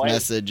Send the boy this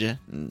message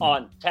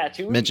on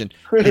Tatooine. Mention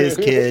his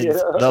kids,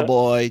 the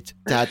boy,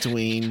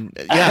 Tatooine.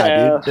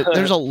 Yeah, dude,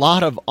 there's a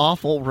lot of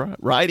awful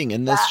writing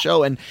in this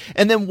show. And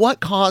then what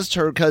caused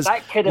her? Because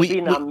that could have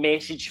been a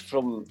message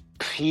from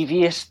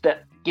previous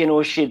that,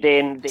 she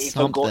then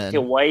forgot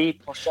to wipe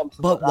or something.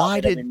 But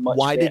like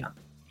why did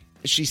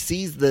she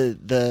sees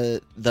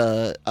the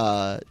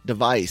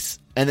device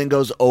and then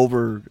goes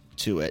over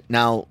to it?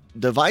 Now,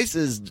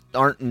 devices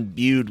aren't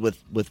imbued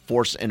with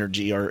force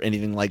energy or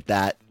anything like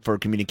that for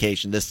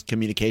communication. This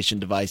communication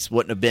device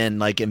wouldn't have been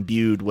like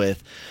imbued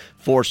with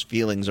force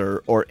feelings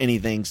or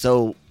anything.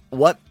 So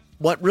what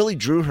really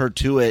drew her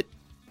to it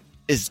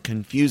is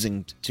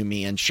confusing to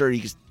me. And sure,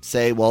 you could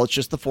say, well, it's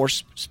just the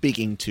force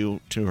speaking to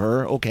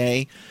her.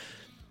 Okay.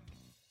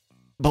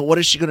 But what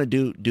is she going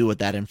to do with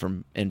that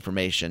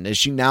information? Is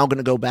she now going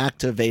to go back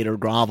to Vader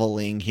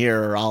groveling,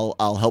 here,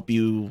 I'll help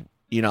you,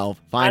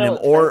 find him,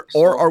 or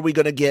are we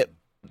going to get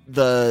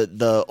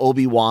the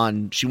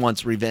Obi-Wan, she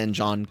wants revenge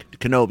on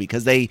Kenobi?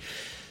 Because they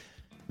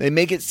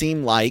make it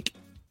seem like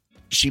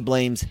she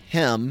blames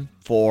him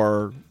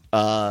for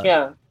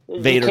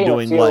Vader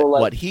doing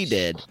what he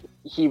did.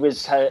 he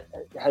was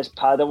his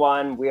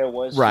Padawan. Where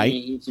was right.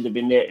 he? He should have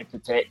been there to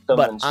protect them.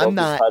 But and stop his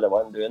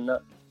Padawan doing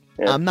that.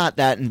 Yeah. I'm not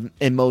that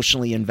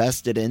emotionally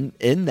invested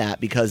in that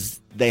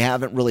because they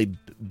haven't really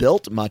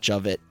built much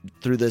of it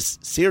through this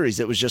series.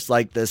 It was just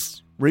like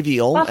this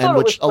reveal, and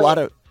which a lot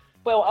of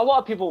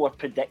people were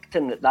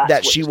predicting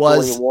that she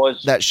was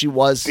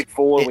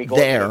before we got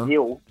there, the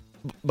reveal.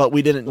 But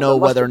we didn't know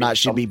whether or not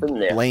she'd be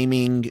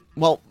blaming.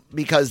 Well,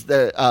 because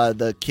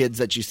the kids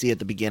that you see at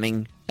the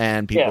beginning,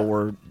 and people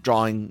were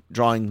drawing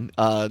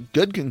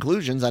good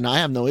conclusions, and I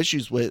have no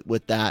issues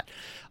with that.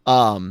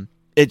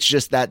 It's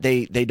just that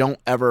they don't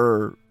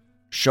ever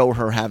show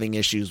her having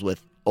issues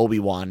with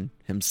Obi-Wan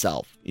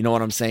himself. You know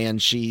what I'm saying?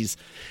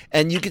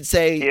 And you could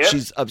say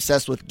she's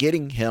obsessed with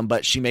getting him,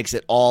 but she makes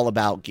it all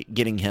about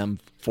getting him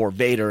for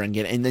Vader and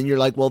then you're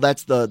like, well,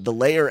 that's the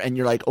layer, and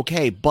you're like,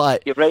 okay,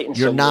 but you're right.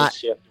 You're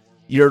not.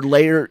 You're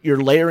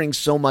layering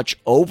so much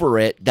over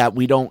it that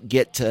we don't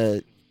get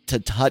to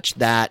touch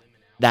that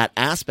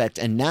aspect.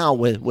 And now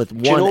with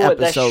one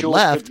episode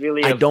left,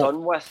 I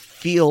don't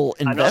feel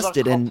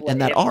invested in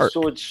that arc.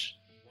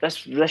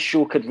 This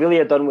show could really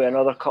have done with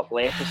another couple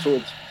of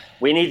episodes.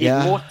 We needed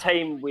more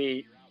time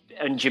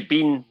and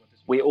Jabin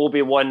with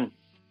Obi-Wan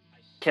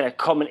kind of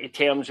coming to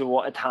terms with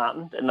what had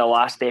happened in the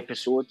last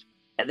episode.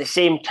 At the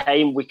same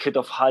time, we could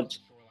have had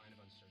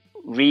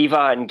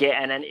Reva and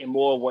getting into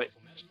more what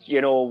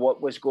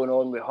was going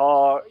on with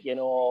her,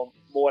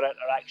 more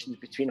interactions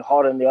between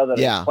her and the other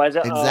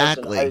Inquisitors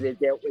exactly. and how they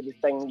dealt with the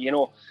thing.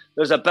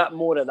 There's a bit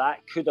more of that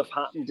could have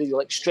happened,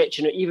 like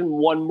stretching it even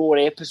one more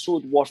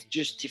episode worth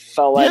just to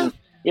fill in,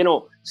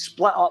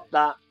 split up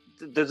that.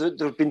 There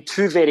have been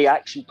 2 very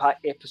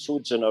action-packed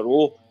episodes in a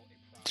row.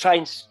 Try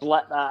and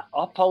split that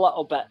up a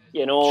little bit,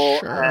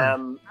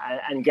 and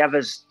give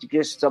us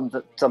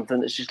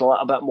something that's just a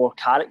little bit more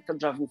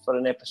character-driven for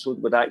an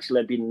episode would actually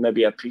have been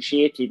maybe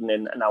appreciated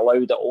and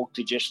allowed it all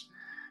to just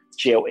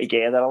gel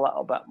together a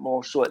little bit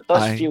more. So it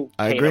does feel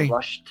kind of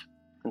rushed.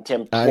 In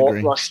terms of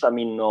plot rushed, I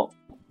mean not,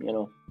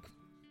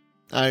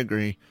 I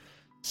agree.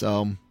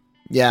 So,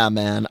 yeah,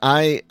 man,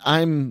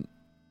 I'm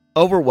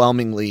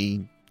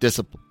overwhelmingly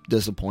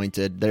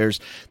disappointed. There's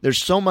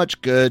so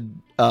much good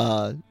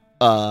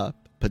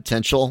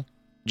potential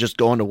just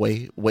going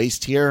to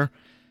waste here,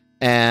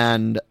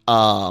 and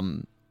but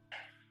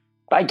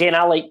again,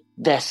 I like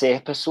this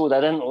episode. I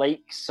didn't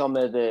like some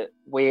of the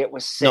way it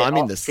was set. No, I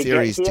mean the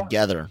series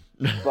together.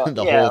 But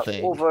the whole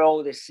thing.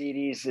 Overall, the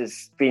series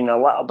has been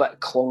a little bit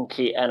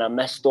clunky and a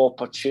missed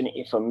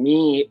opportunity for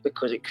me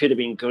because it could have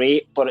been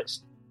great, but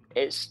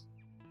it's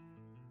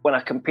when I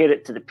compare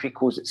it to the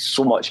prequels, it's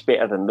so much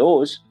better than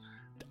those.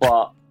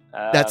 But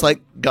that's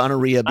like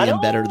gonorrhea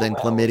being better than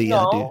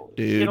chlamydia,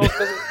 dude.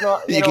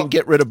 You can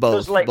get rid of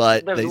both,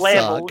 but they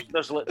levels, suck.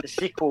 There's like the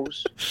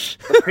sequels,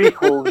 the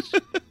prequels.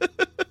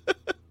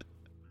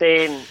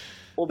 Then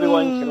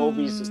Obi-Wan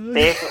Kenobi's is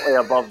definitely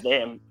above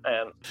them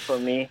for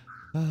me.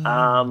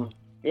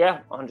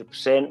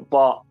 100%.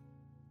 But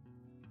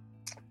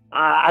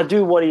I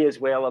do worry as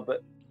well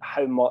about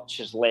how much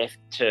is left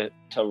to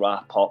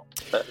wrap up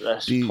at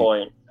this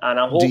point. And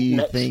I hope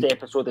next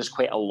episode is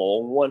quite a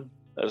long one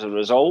as a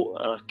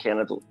result. I kind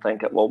of don't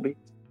think it will be.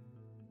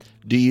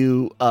 Do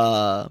you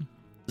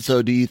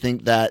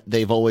think that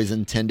they've always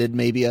intended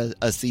maybe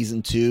a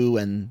season 2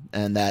 and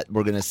that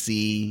we're going to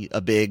see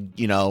a big,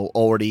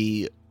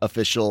 already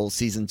official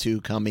season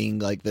 2 coming,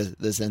 like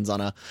this ends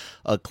on a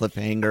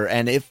cliffhanger?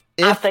 And if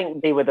I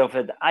think they would have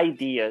had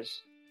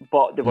ideas,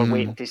 but they were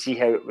waiting to see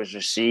how it was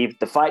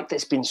received. The fact that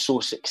it's been so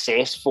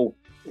successfully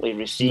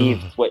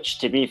received, which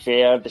to be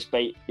fair,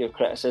 despite your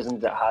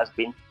criticisms, it has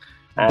been.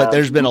 But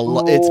there's been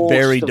it's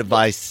very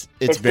divisive.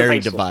 It's very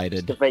divided.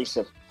 It's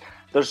divisive.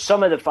 There's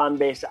some of the fan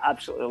base that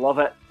absolutely love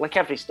it, like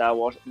every Star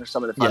Wars, and there's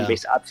some of the fan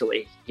base that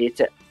absolutely hate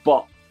it.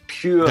 But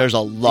there's a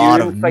lot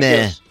of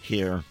meh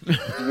here.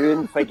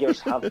 Viewing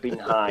figures have been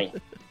higher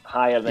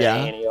than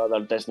any other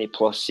Disney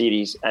Plus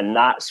series, and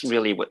that's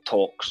really what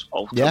talks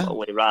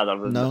ultimately, rather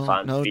than the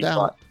fan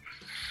feedback.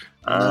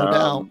 No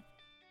doubt.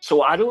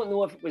 So I don't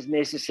know if it was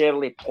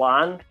necessarily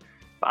planned,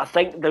 but I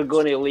think they're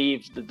going to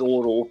leave the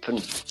door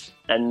open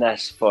in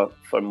this for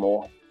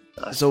more.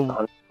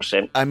 So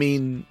 100%. I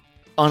mean,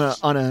 on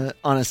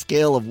a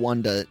scale of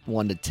 1 to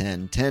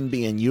 10, 10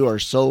 being you are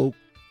so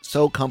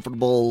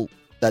comfortable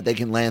that they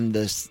can land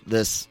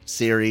this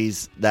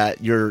series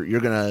that you're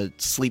gonna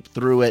sleep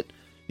through it,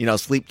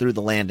 sleep through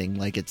the landing,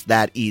 like it's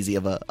that easy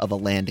of a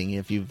landing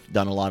if you've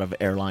done a lot of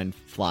airline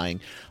flying,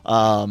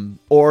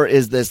 or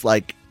is this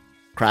like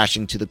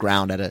crashing to the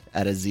ground at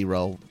a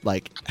 0?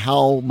 Like,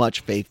 how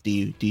much faith do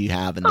you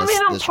have in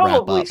this? I'm this wrap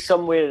probably up?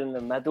 somewhere in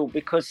the middle,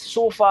 because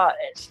so far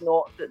it's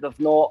not that they've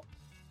not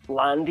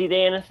landed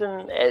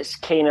anything. It's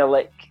kind of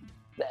like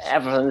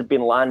everything's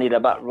been landed a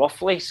bit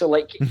roughly. So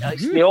like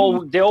they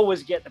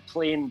always get the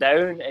plane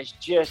down. It's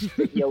just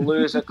that you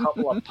lose a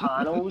couple of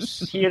panels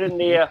here and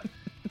there.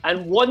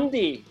 And one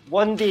day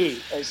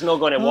it's not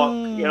going to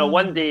work.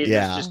 One day it's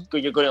just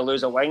you're going to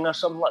lose a wing or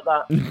something like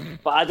that.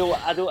 But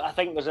I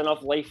think there's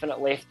enough life in it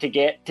left to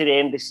get to the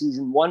end of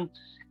season 1.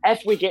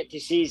 if we get to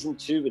season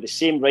 2 with the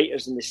same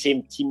writers and the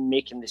same team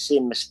making the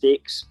same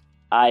mistakes,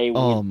 I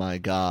Oh would my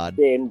God.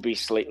 then be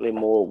slightly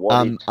more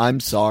worried. I'm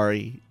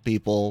sorry,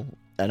 people,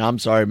 and I'm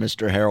sorry,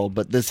 Mr. Harold,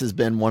 but this has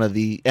been one of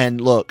the.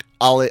 And look,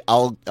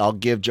 I'll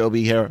give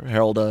Joby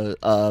Harold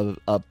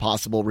a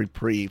possible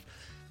reprieve.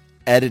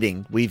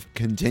 Editing, we've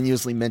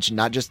continuously mentioned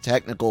not just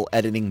technical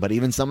editing, but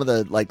even some of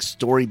the like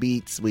story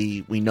beats.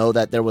 We know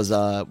that there was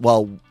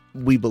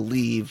we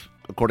believe,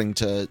 according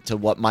to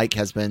what Mike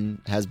has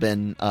been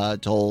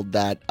told,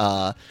 that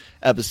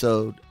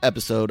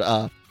episode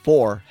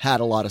 4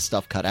 had a lot of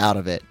stuff cut out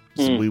of it.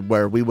 So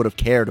where we would have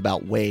cared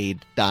about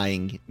Wade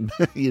dying,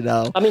 you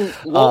know. I mean,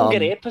 longer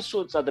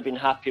episodes I'd have been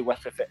happy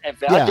with if it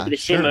had to be the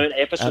same amount of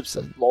episodes,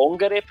 but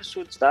longer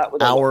episodes, that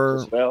would have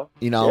worked as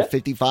well.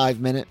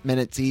 55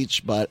 minutes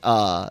each. But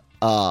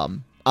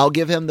I'll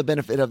give him the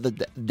benefit of the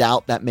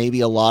doubt that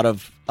maybe a lot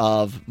of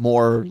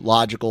more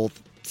logical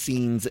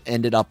scenes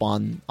ended up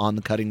on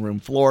the cutting room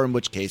floor, in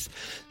which case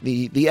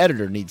the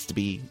editor needs to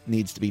be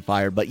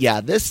fired. But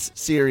yeah, this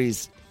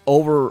series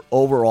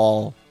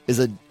overall is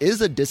a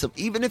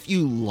even if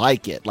you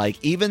like it, like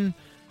even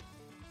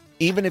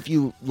if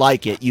you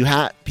like it, you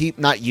have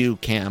not you,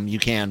 Cam, you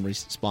can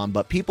respond,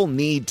 but people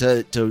need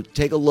to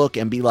take a look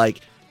and be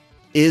like,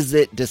 is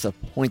it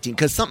disappointing?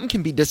 Because something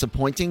can be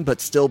disappointing but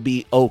still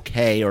be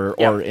okay or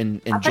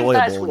enjoyable. I think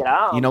that's where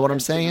I am, you know what I'm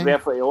saying? To be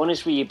perfectly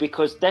honest with you,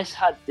 because this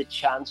had the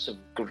chance of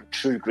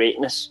true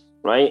greatness,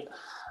 right?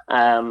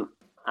 And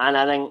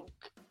I think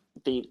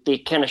they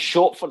kind of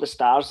shot for the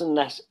stars in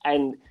this,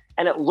 and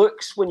it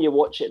looks, when you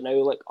watch it now,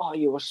 like, oh,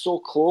 you were so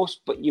close,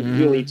 but you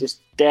really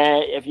just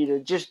did. If you'd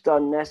have just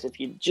done this, if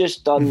you'd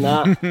just done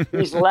that,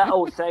 these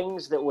little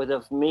things that would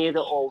have made it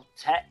all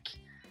tick.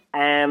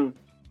 And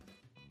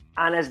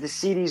as the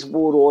series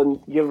wore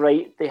on, you're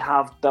right, they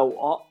have built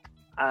up.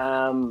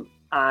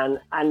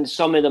 And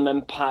some of them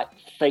impact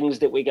things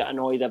that we get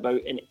annoyed about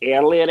in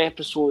earlier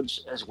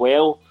episodes as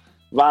well,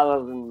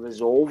 rather than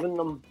resolving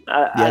them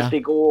as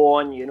they go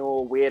on, you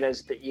know,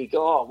 whereas that you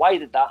go, oh, why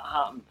did that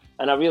happen?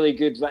 And a really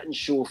good written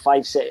show,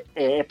 5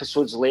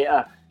 episodes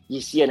later,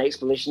 you see an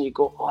explanation, you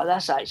go, oh,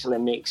 this actually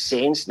makes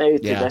sense now to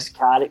this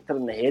character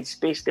and the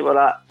headspace they were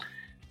at.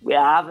 We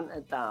haven't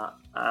had that.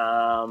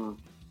 And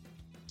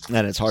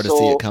it's hard to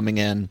see it coming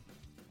in.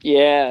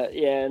 Yeah,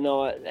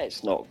 no,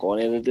 it's not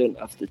going in. They don't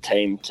have the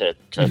time to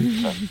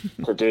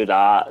do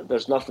that.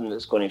 There's nothing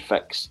that's going to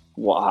fix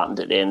what happened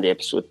at the end of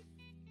episode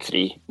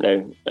 3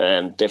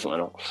 now. Definitely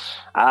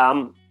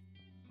not.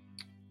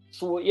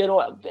 So, you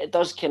know, it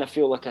does kind of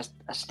feel like a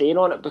stain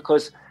on it,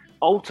 because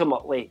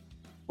ultimately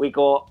we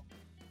got,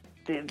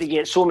 they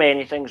get so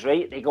many things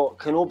right. They got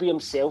Kenobi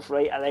himself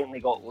right. I think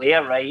they got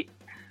Leia right.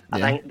 I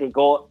think they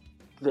got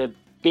the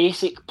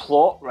basic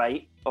plot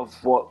right of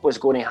what was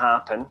going to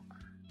happen.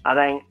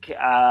 I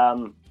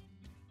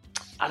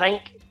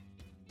think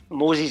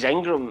Moses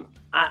Ingram,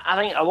 I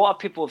think a lot of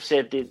people have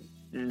said they've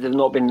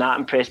not been that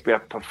impressed with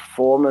her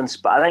performance,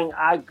 but I think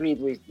I agreed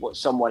with what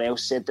someone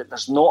else said, that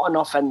there's not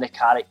enough in the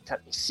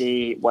character to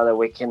say whether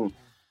we can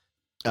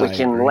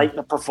like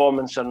the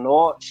performance or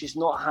not. She's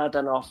not had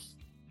enough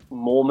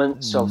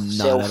moments of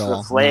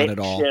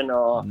self-reflection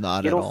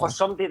for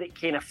somebody that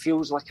kind of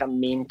feels like a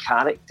main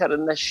character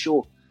in this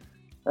show.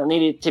 There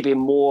needed to be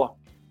more.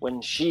 When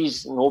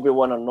she's and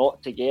Obi-Wan are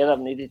not together,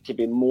 needed to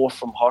be more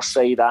from her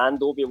side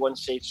and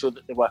Obi-Wan's side, so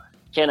that they were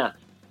kind of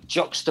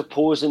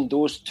juxtaposing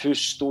those two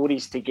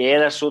stories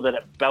together so that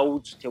it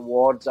builds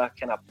towards a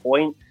kind of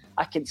point.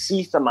 I can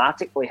see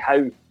thematically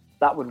how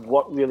that would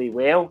work really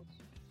well,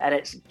 and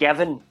it's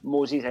given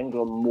Moses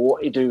Ingram more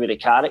to do with the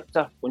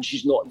character when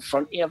she's not in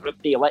front of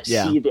everybody. Let's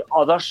see the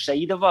other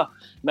side of her,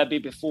 maybe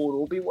before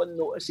Obi-Wan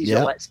notices it.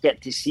 Let's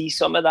get to see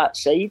some of that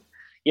side,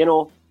 you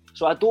know.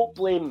 So I don't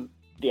blame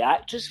the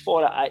actress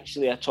for it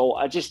actually at all.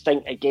 I just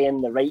think,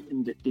 again, the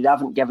writing, that they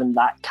haven't given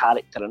that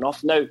character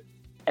enough. Now,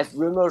 if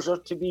rumours are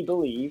to be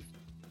believed,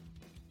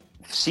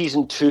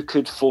 season 2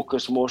 could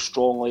focus more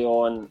strongly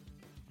on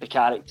the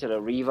character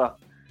of Reva.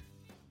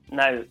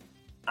 Now,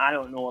 I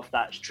don't know if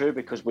that's true,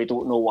 because we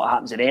don't know what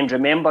happens at the end.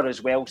 Remember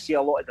as well, see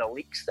a lot of the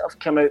leaks that have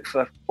come out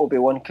for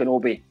Obi-Wan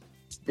Kenobi,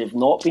 they've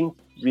not been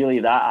really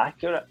that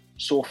accurate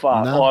so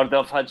far, or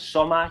they've had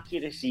some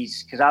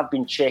accuracies, because I've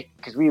been checking,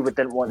 because we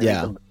didn't want to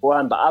read them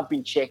beforehand, but I've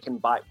been checking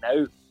back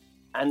now,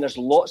 and there's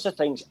lots of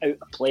things out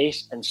of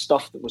place and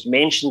stuff that was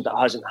mentioned that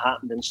hasn't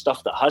happened, and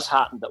stuff that has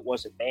happened that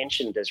wasn't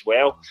mentioned as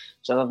well.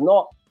 So they've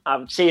not, I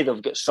would say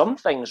they've got some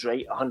things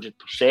right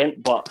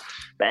 100%, but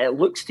it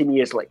looks to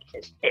me as like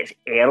it's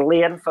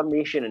early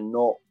information and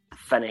not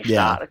finished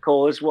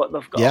article is what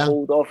they've got a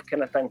hold of,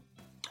 kind of thing.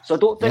 So I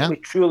don't think we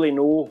truly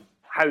know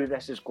how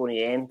this is going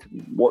to end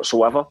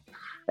whatsoever.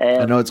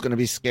 I know it's going to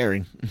be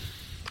scary.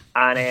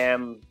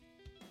 And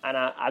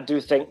I do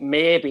think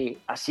maybe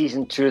a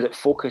season 2 that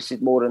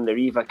focuses more on the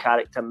Reva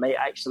character might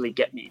actually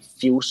get me to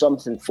feel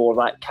something for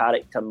that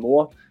character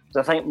more.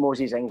 Because I think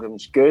Moses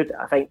Ingram's good.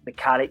 I think the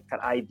character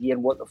idea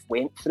and what they've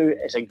went through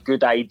is a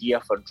good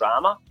idea for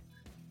drama.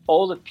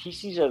 All the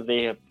pieces are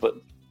there, but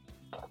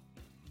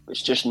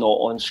it's just not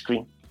on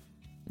screen.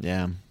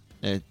 Yeah,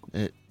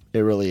 It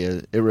really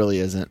is. It really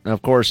isn't. And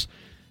of course,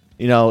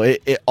 you know,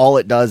 it all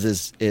it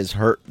does is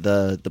hurt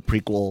the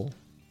prequel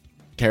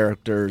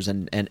characters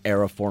and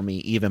era for me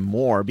even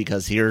more,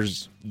 because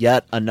here's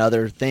yet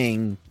another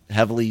thing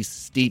heavily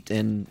steeped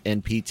in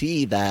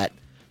PT that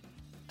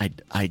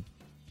I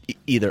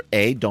either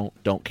A,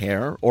 don't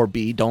care, or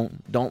B,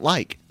 don't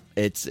like.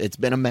 It's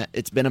been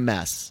a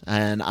mess,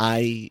 and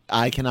I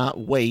cannot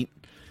wait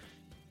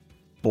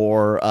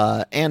for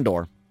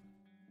Andor,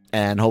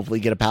 and hopefully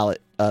get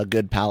a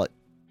good palate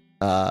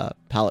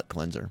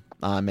cleanser.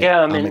 I'm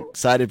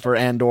excited for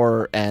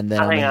Andor, and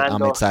then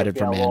I'm excited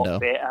for Mando.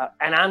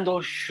 And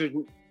Andor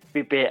shouldn't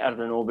be better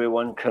than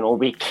Obi-Wan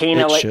Kenobi.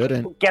 Kind of like,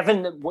 shouldn't.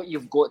 Given what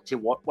you've got to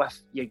work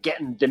with, you're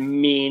getting the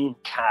main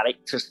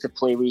characters to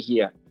play with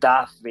here.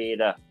 Darth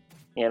Vader,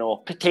 you know,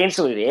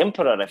 potentially the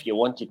Emperor. If you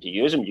wanted to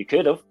use him, you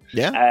could have.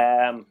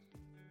 Yeah.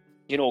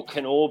 You know,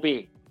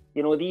 Kenobi.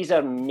 You know, these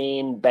are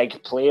main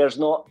big players,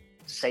 not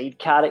side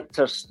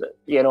characters that,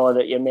 you know,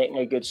 that you're making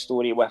a good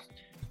story with.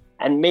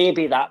 And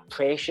maybe that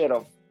pressure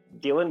of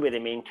dealing with the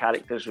main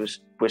characters was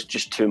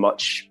just too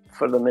much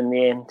for them in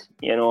the end,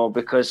 you know,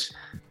 because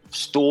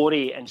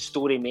story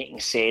making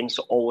sense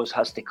always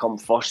has to come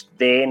first.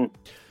 Then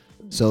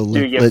so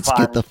do your let's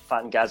get the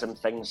fangasm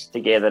things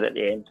together at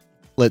the end.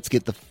 Let's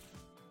get the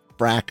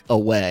frack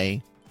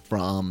away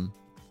from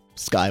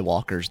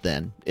Skywalkers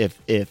then.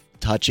 If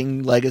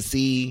touching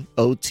legacy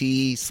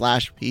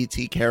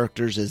OT/PT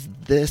characters is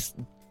this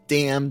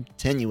damn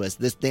tenuous,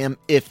 this damn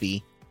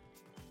iffy,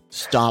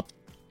 stop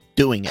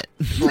doing it.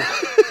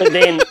 But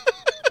then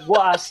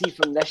what I see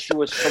from this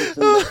show is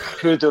something that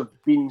could have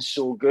been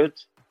so good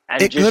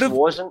and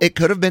wasn't. It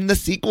could have been the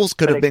sequels,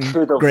 could have been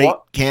great,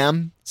 worked.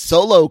 Cam.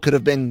 Solo could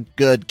have been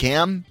good,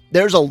 Cam.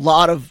 There's a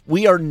lot of,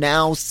 we are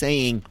now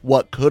saying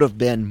what could have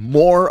been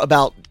more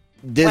about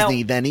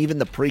Disney than even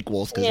the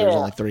prequels, because there's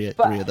only three of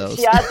those.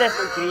 See, I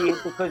disagree,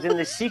 because in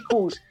the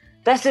sequels,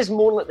 this is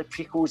more like the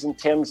prequels in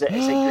terms that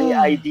it's a great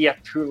idea,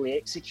 poorly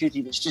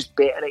executed. It's just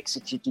better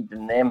executed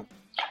than them.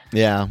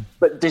 Yeah.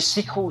 But the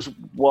sequels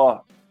were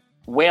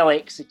well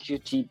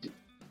executed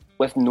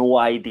with no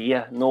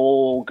idea,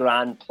 no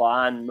grand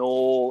plan,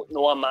 no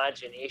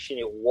imagination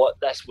of what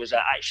this was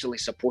actually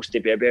supposed to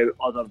be about,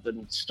 other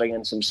than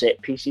stringing some set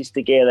pieces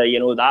together. You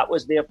know, that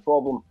was their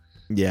problem.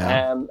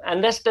 Yeah.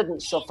 And this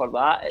didn't suffer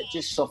that. It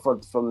just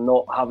suffered from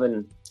not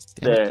having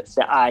the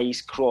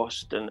I's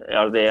crossed,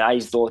 or the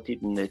I's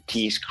dotted and the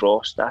T's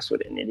crossed. That's what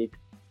it needed.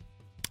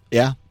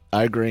 Yeah,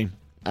 I agree.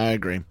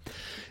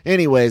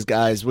 Anyways,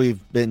 guys,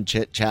 we've been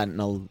chit-chatting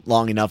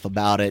long enough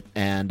about it,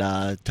 and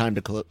time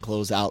to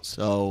close out.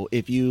 So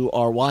if you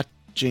are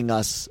watching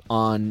us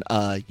on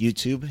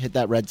YouTube, hit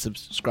that red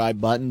subscribe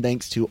button.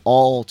 Thanks to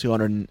all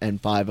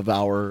 205 of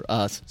our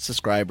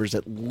subscribers.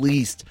 At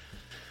least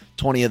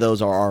 20 of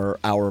those are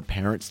our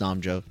parents. No, I'm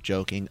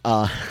joking.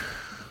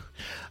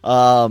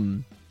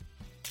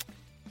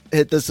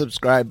 Hit the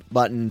subscribe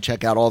button.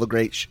 Check out all the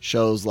great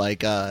shows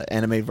like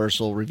Anime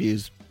Versal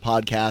Reviews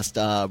podcast.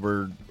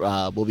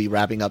 We'll be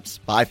wrapping up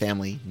Spy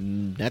Family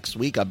next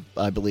week,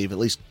 I believe, at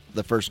least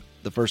the first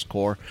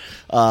core.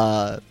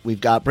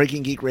 We've got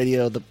Breaking Geek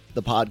Radio, the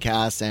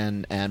podcast,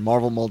 and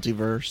Marvel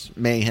Multiverse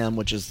Mayhem,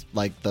 which is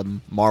like the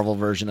Marvel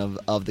version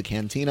of the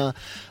Cantina.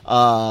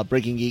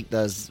 Breaking Geek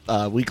does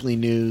weekly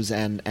news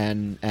and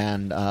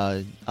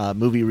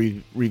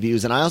movie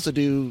reviews, and I also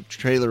do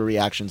trailer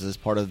reactions as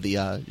part of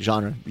the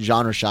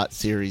genre shot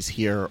series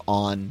here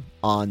on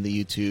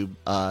the YouTube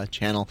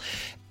channel.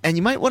 And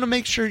you might want to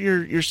make sure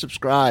you're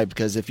subscribed,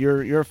 because if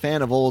you're a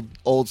fan of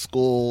old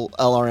school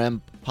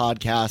LRM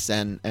podcasts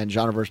and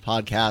Genreverse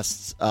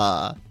podcasts,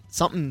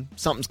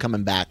 something's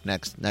coming back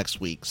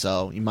next week.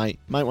 So you might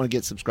want to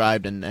get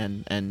subscribed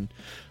and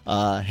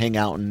hang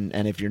out.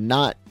 And if you're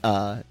not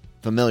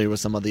familiar with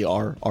some of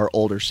our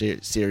older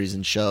series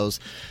and shows,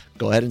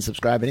 go ahead and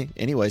subscribe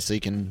anyway, so you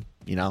can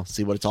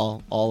see what it's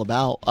all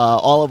about.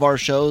 All of our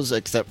shows,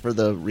 except for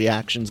the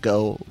reactions,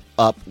 go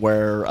up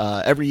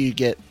wherever you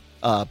get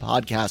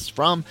podcasts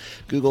from: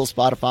 Google,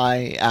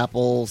 Spotify,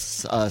 Apple,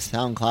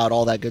 SoundCloud,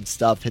 all that good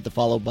stuff. Hit the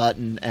follow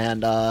button,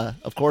 and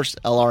of course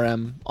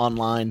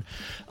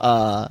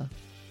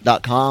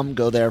LRMonline.com.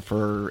 Go there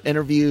for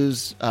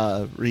interviews,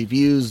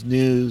 reviews,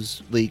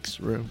 news, leaks,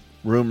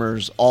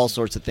 rumors, all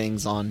sorts of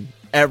things on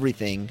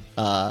everything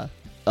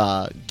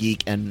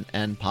geek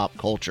and pop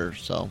culture.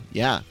 So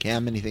yeah,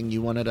 Cam, anything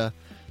you wanted to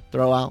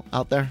throw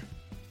out there?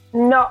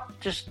 No,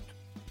 just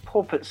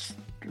hope it's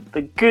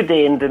the good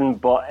ending,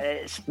 but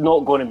it's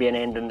not going to be an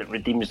ending that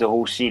redeems the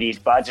whole series.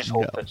 But I just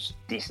hope it's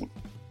decent.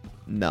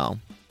 No.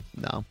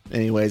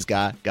 Anyways,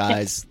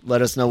 guys,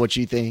 let us know what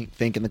you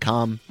think in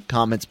the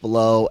comments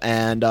below.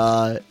 And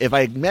if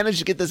I manage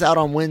to get this out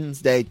on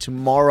Wednesday,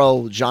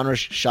 tomorrow, Genre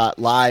Shot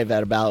live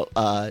at about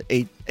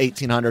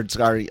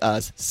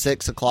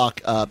 6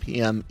 o'clock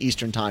p.m.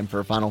 Eastern Time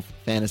for Final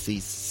Fantasy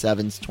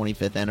VII's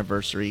 25th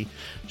anniversary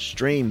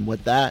stream.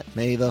 With that,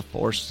 may the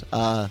force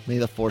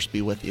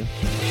be with you.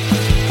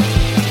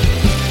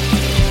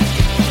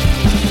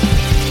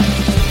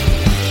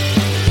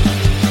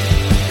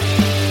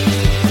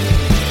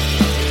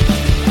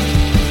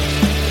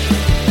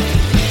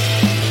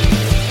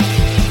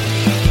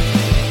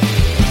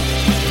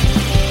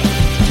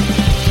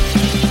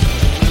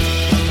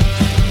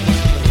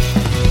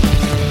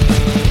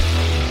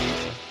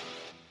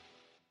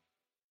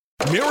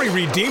 Mary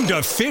redeemed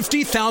a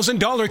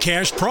 $50,000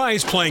 cash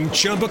prize playing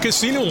Chumba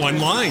Casino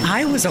online.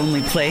 I was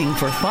only playing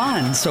for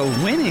fun, so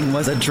winning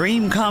was a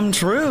dream come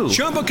true.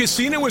 Chumba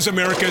Casino is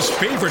America's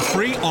favorite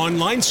free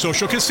online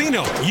social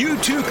casino. You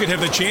too could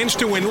have the chance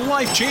to win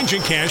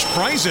life-changing cash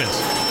prizes.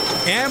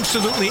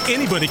 Absolutely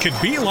anybody could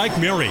be like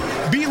Mary.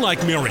 Be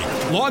like Mary.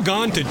 Log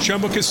on to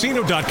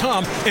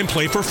ChumbaCasino.com and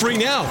play for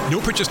free now. No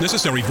purchase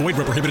necessary. Void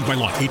where prohibited by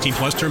law. 18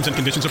 plus terms and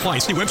conditions apply.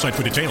 See website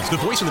for details. The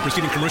voice in the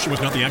preceding commercial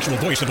was not the actual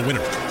voice of the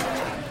winner.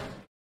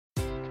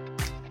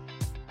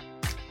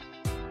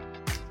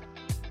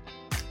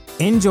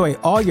 Enjoy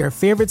all your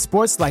favorite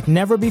sports like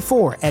never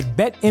before at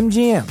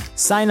BetMGM.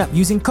 Sign up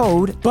using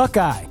code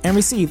Buckeye and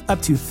receive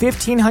up to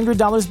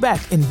 $1,500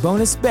 back in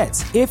bonus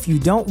bets if you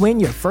don't win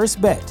your first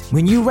bet.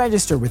 When you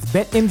register with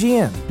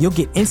BetMGM, you'll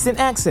get instant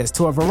access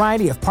to a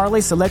variety of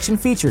parlay selection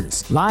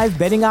features, live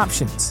betting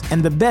options,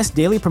 and the best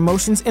daily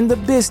promotions in the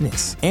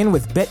business. And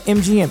with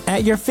BetMGM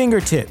at your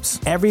fingertips,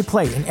 every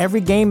play and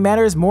every game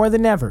matters more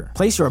than ever.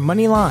 Place your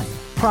money line,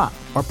 prop,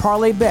 or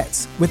parlay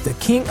bets with the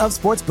king of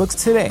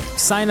sportsbooks today.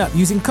 Sign up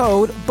using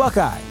code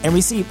Buckeye and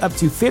receive up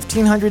to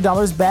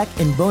 $1,500 back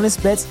in bonus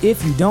bets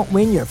if you don't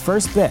win your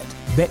first bet.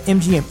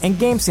 BetMGM and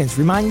GameSense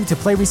remind you to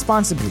play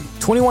responsibly.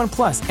 21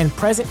 plus and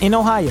present in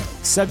Ohio,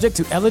 subject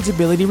to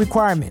eligibility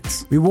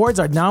requirements. Rewards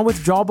are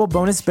non-withdrawable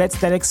bonus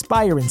bets that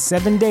expire in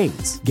 7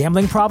 days.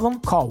 Gambling problem?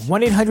 Call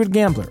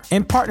 1-800-GAMBLER.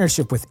 In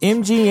partnership with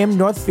MGM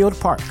Northfield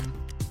Park.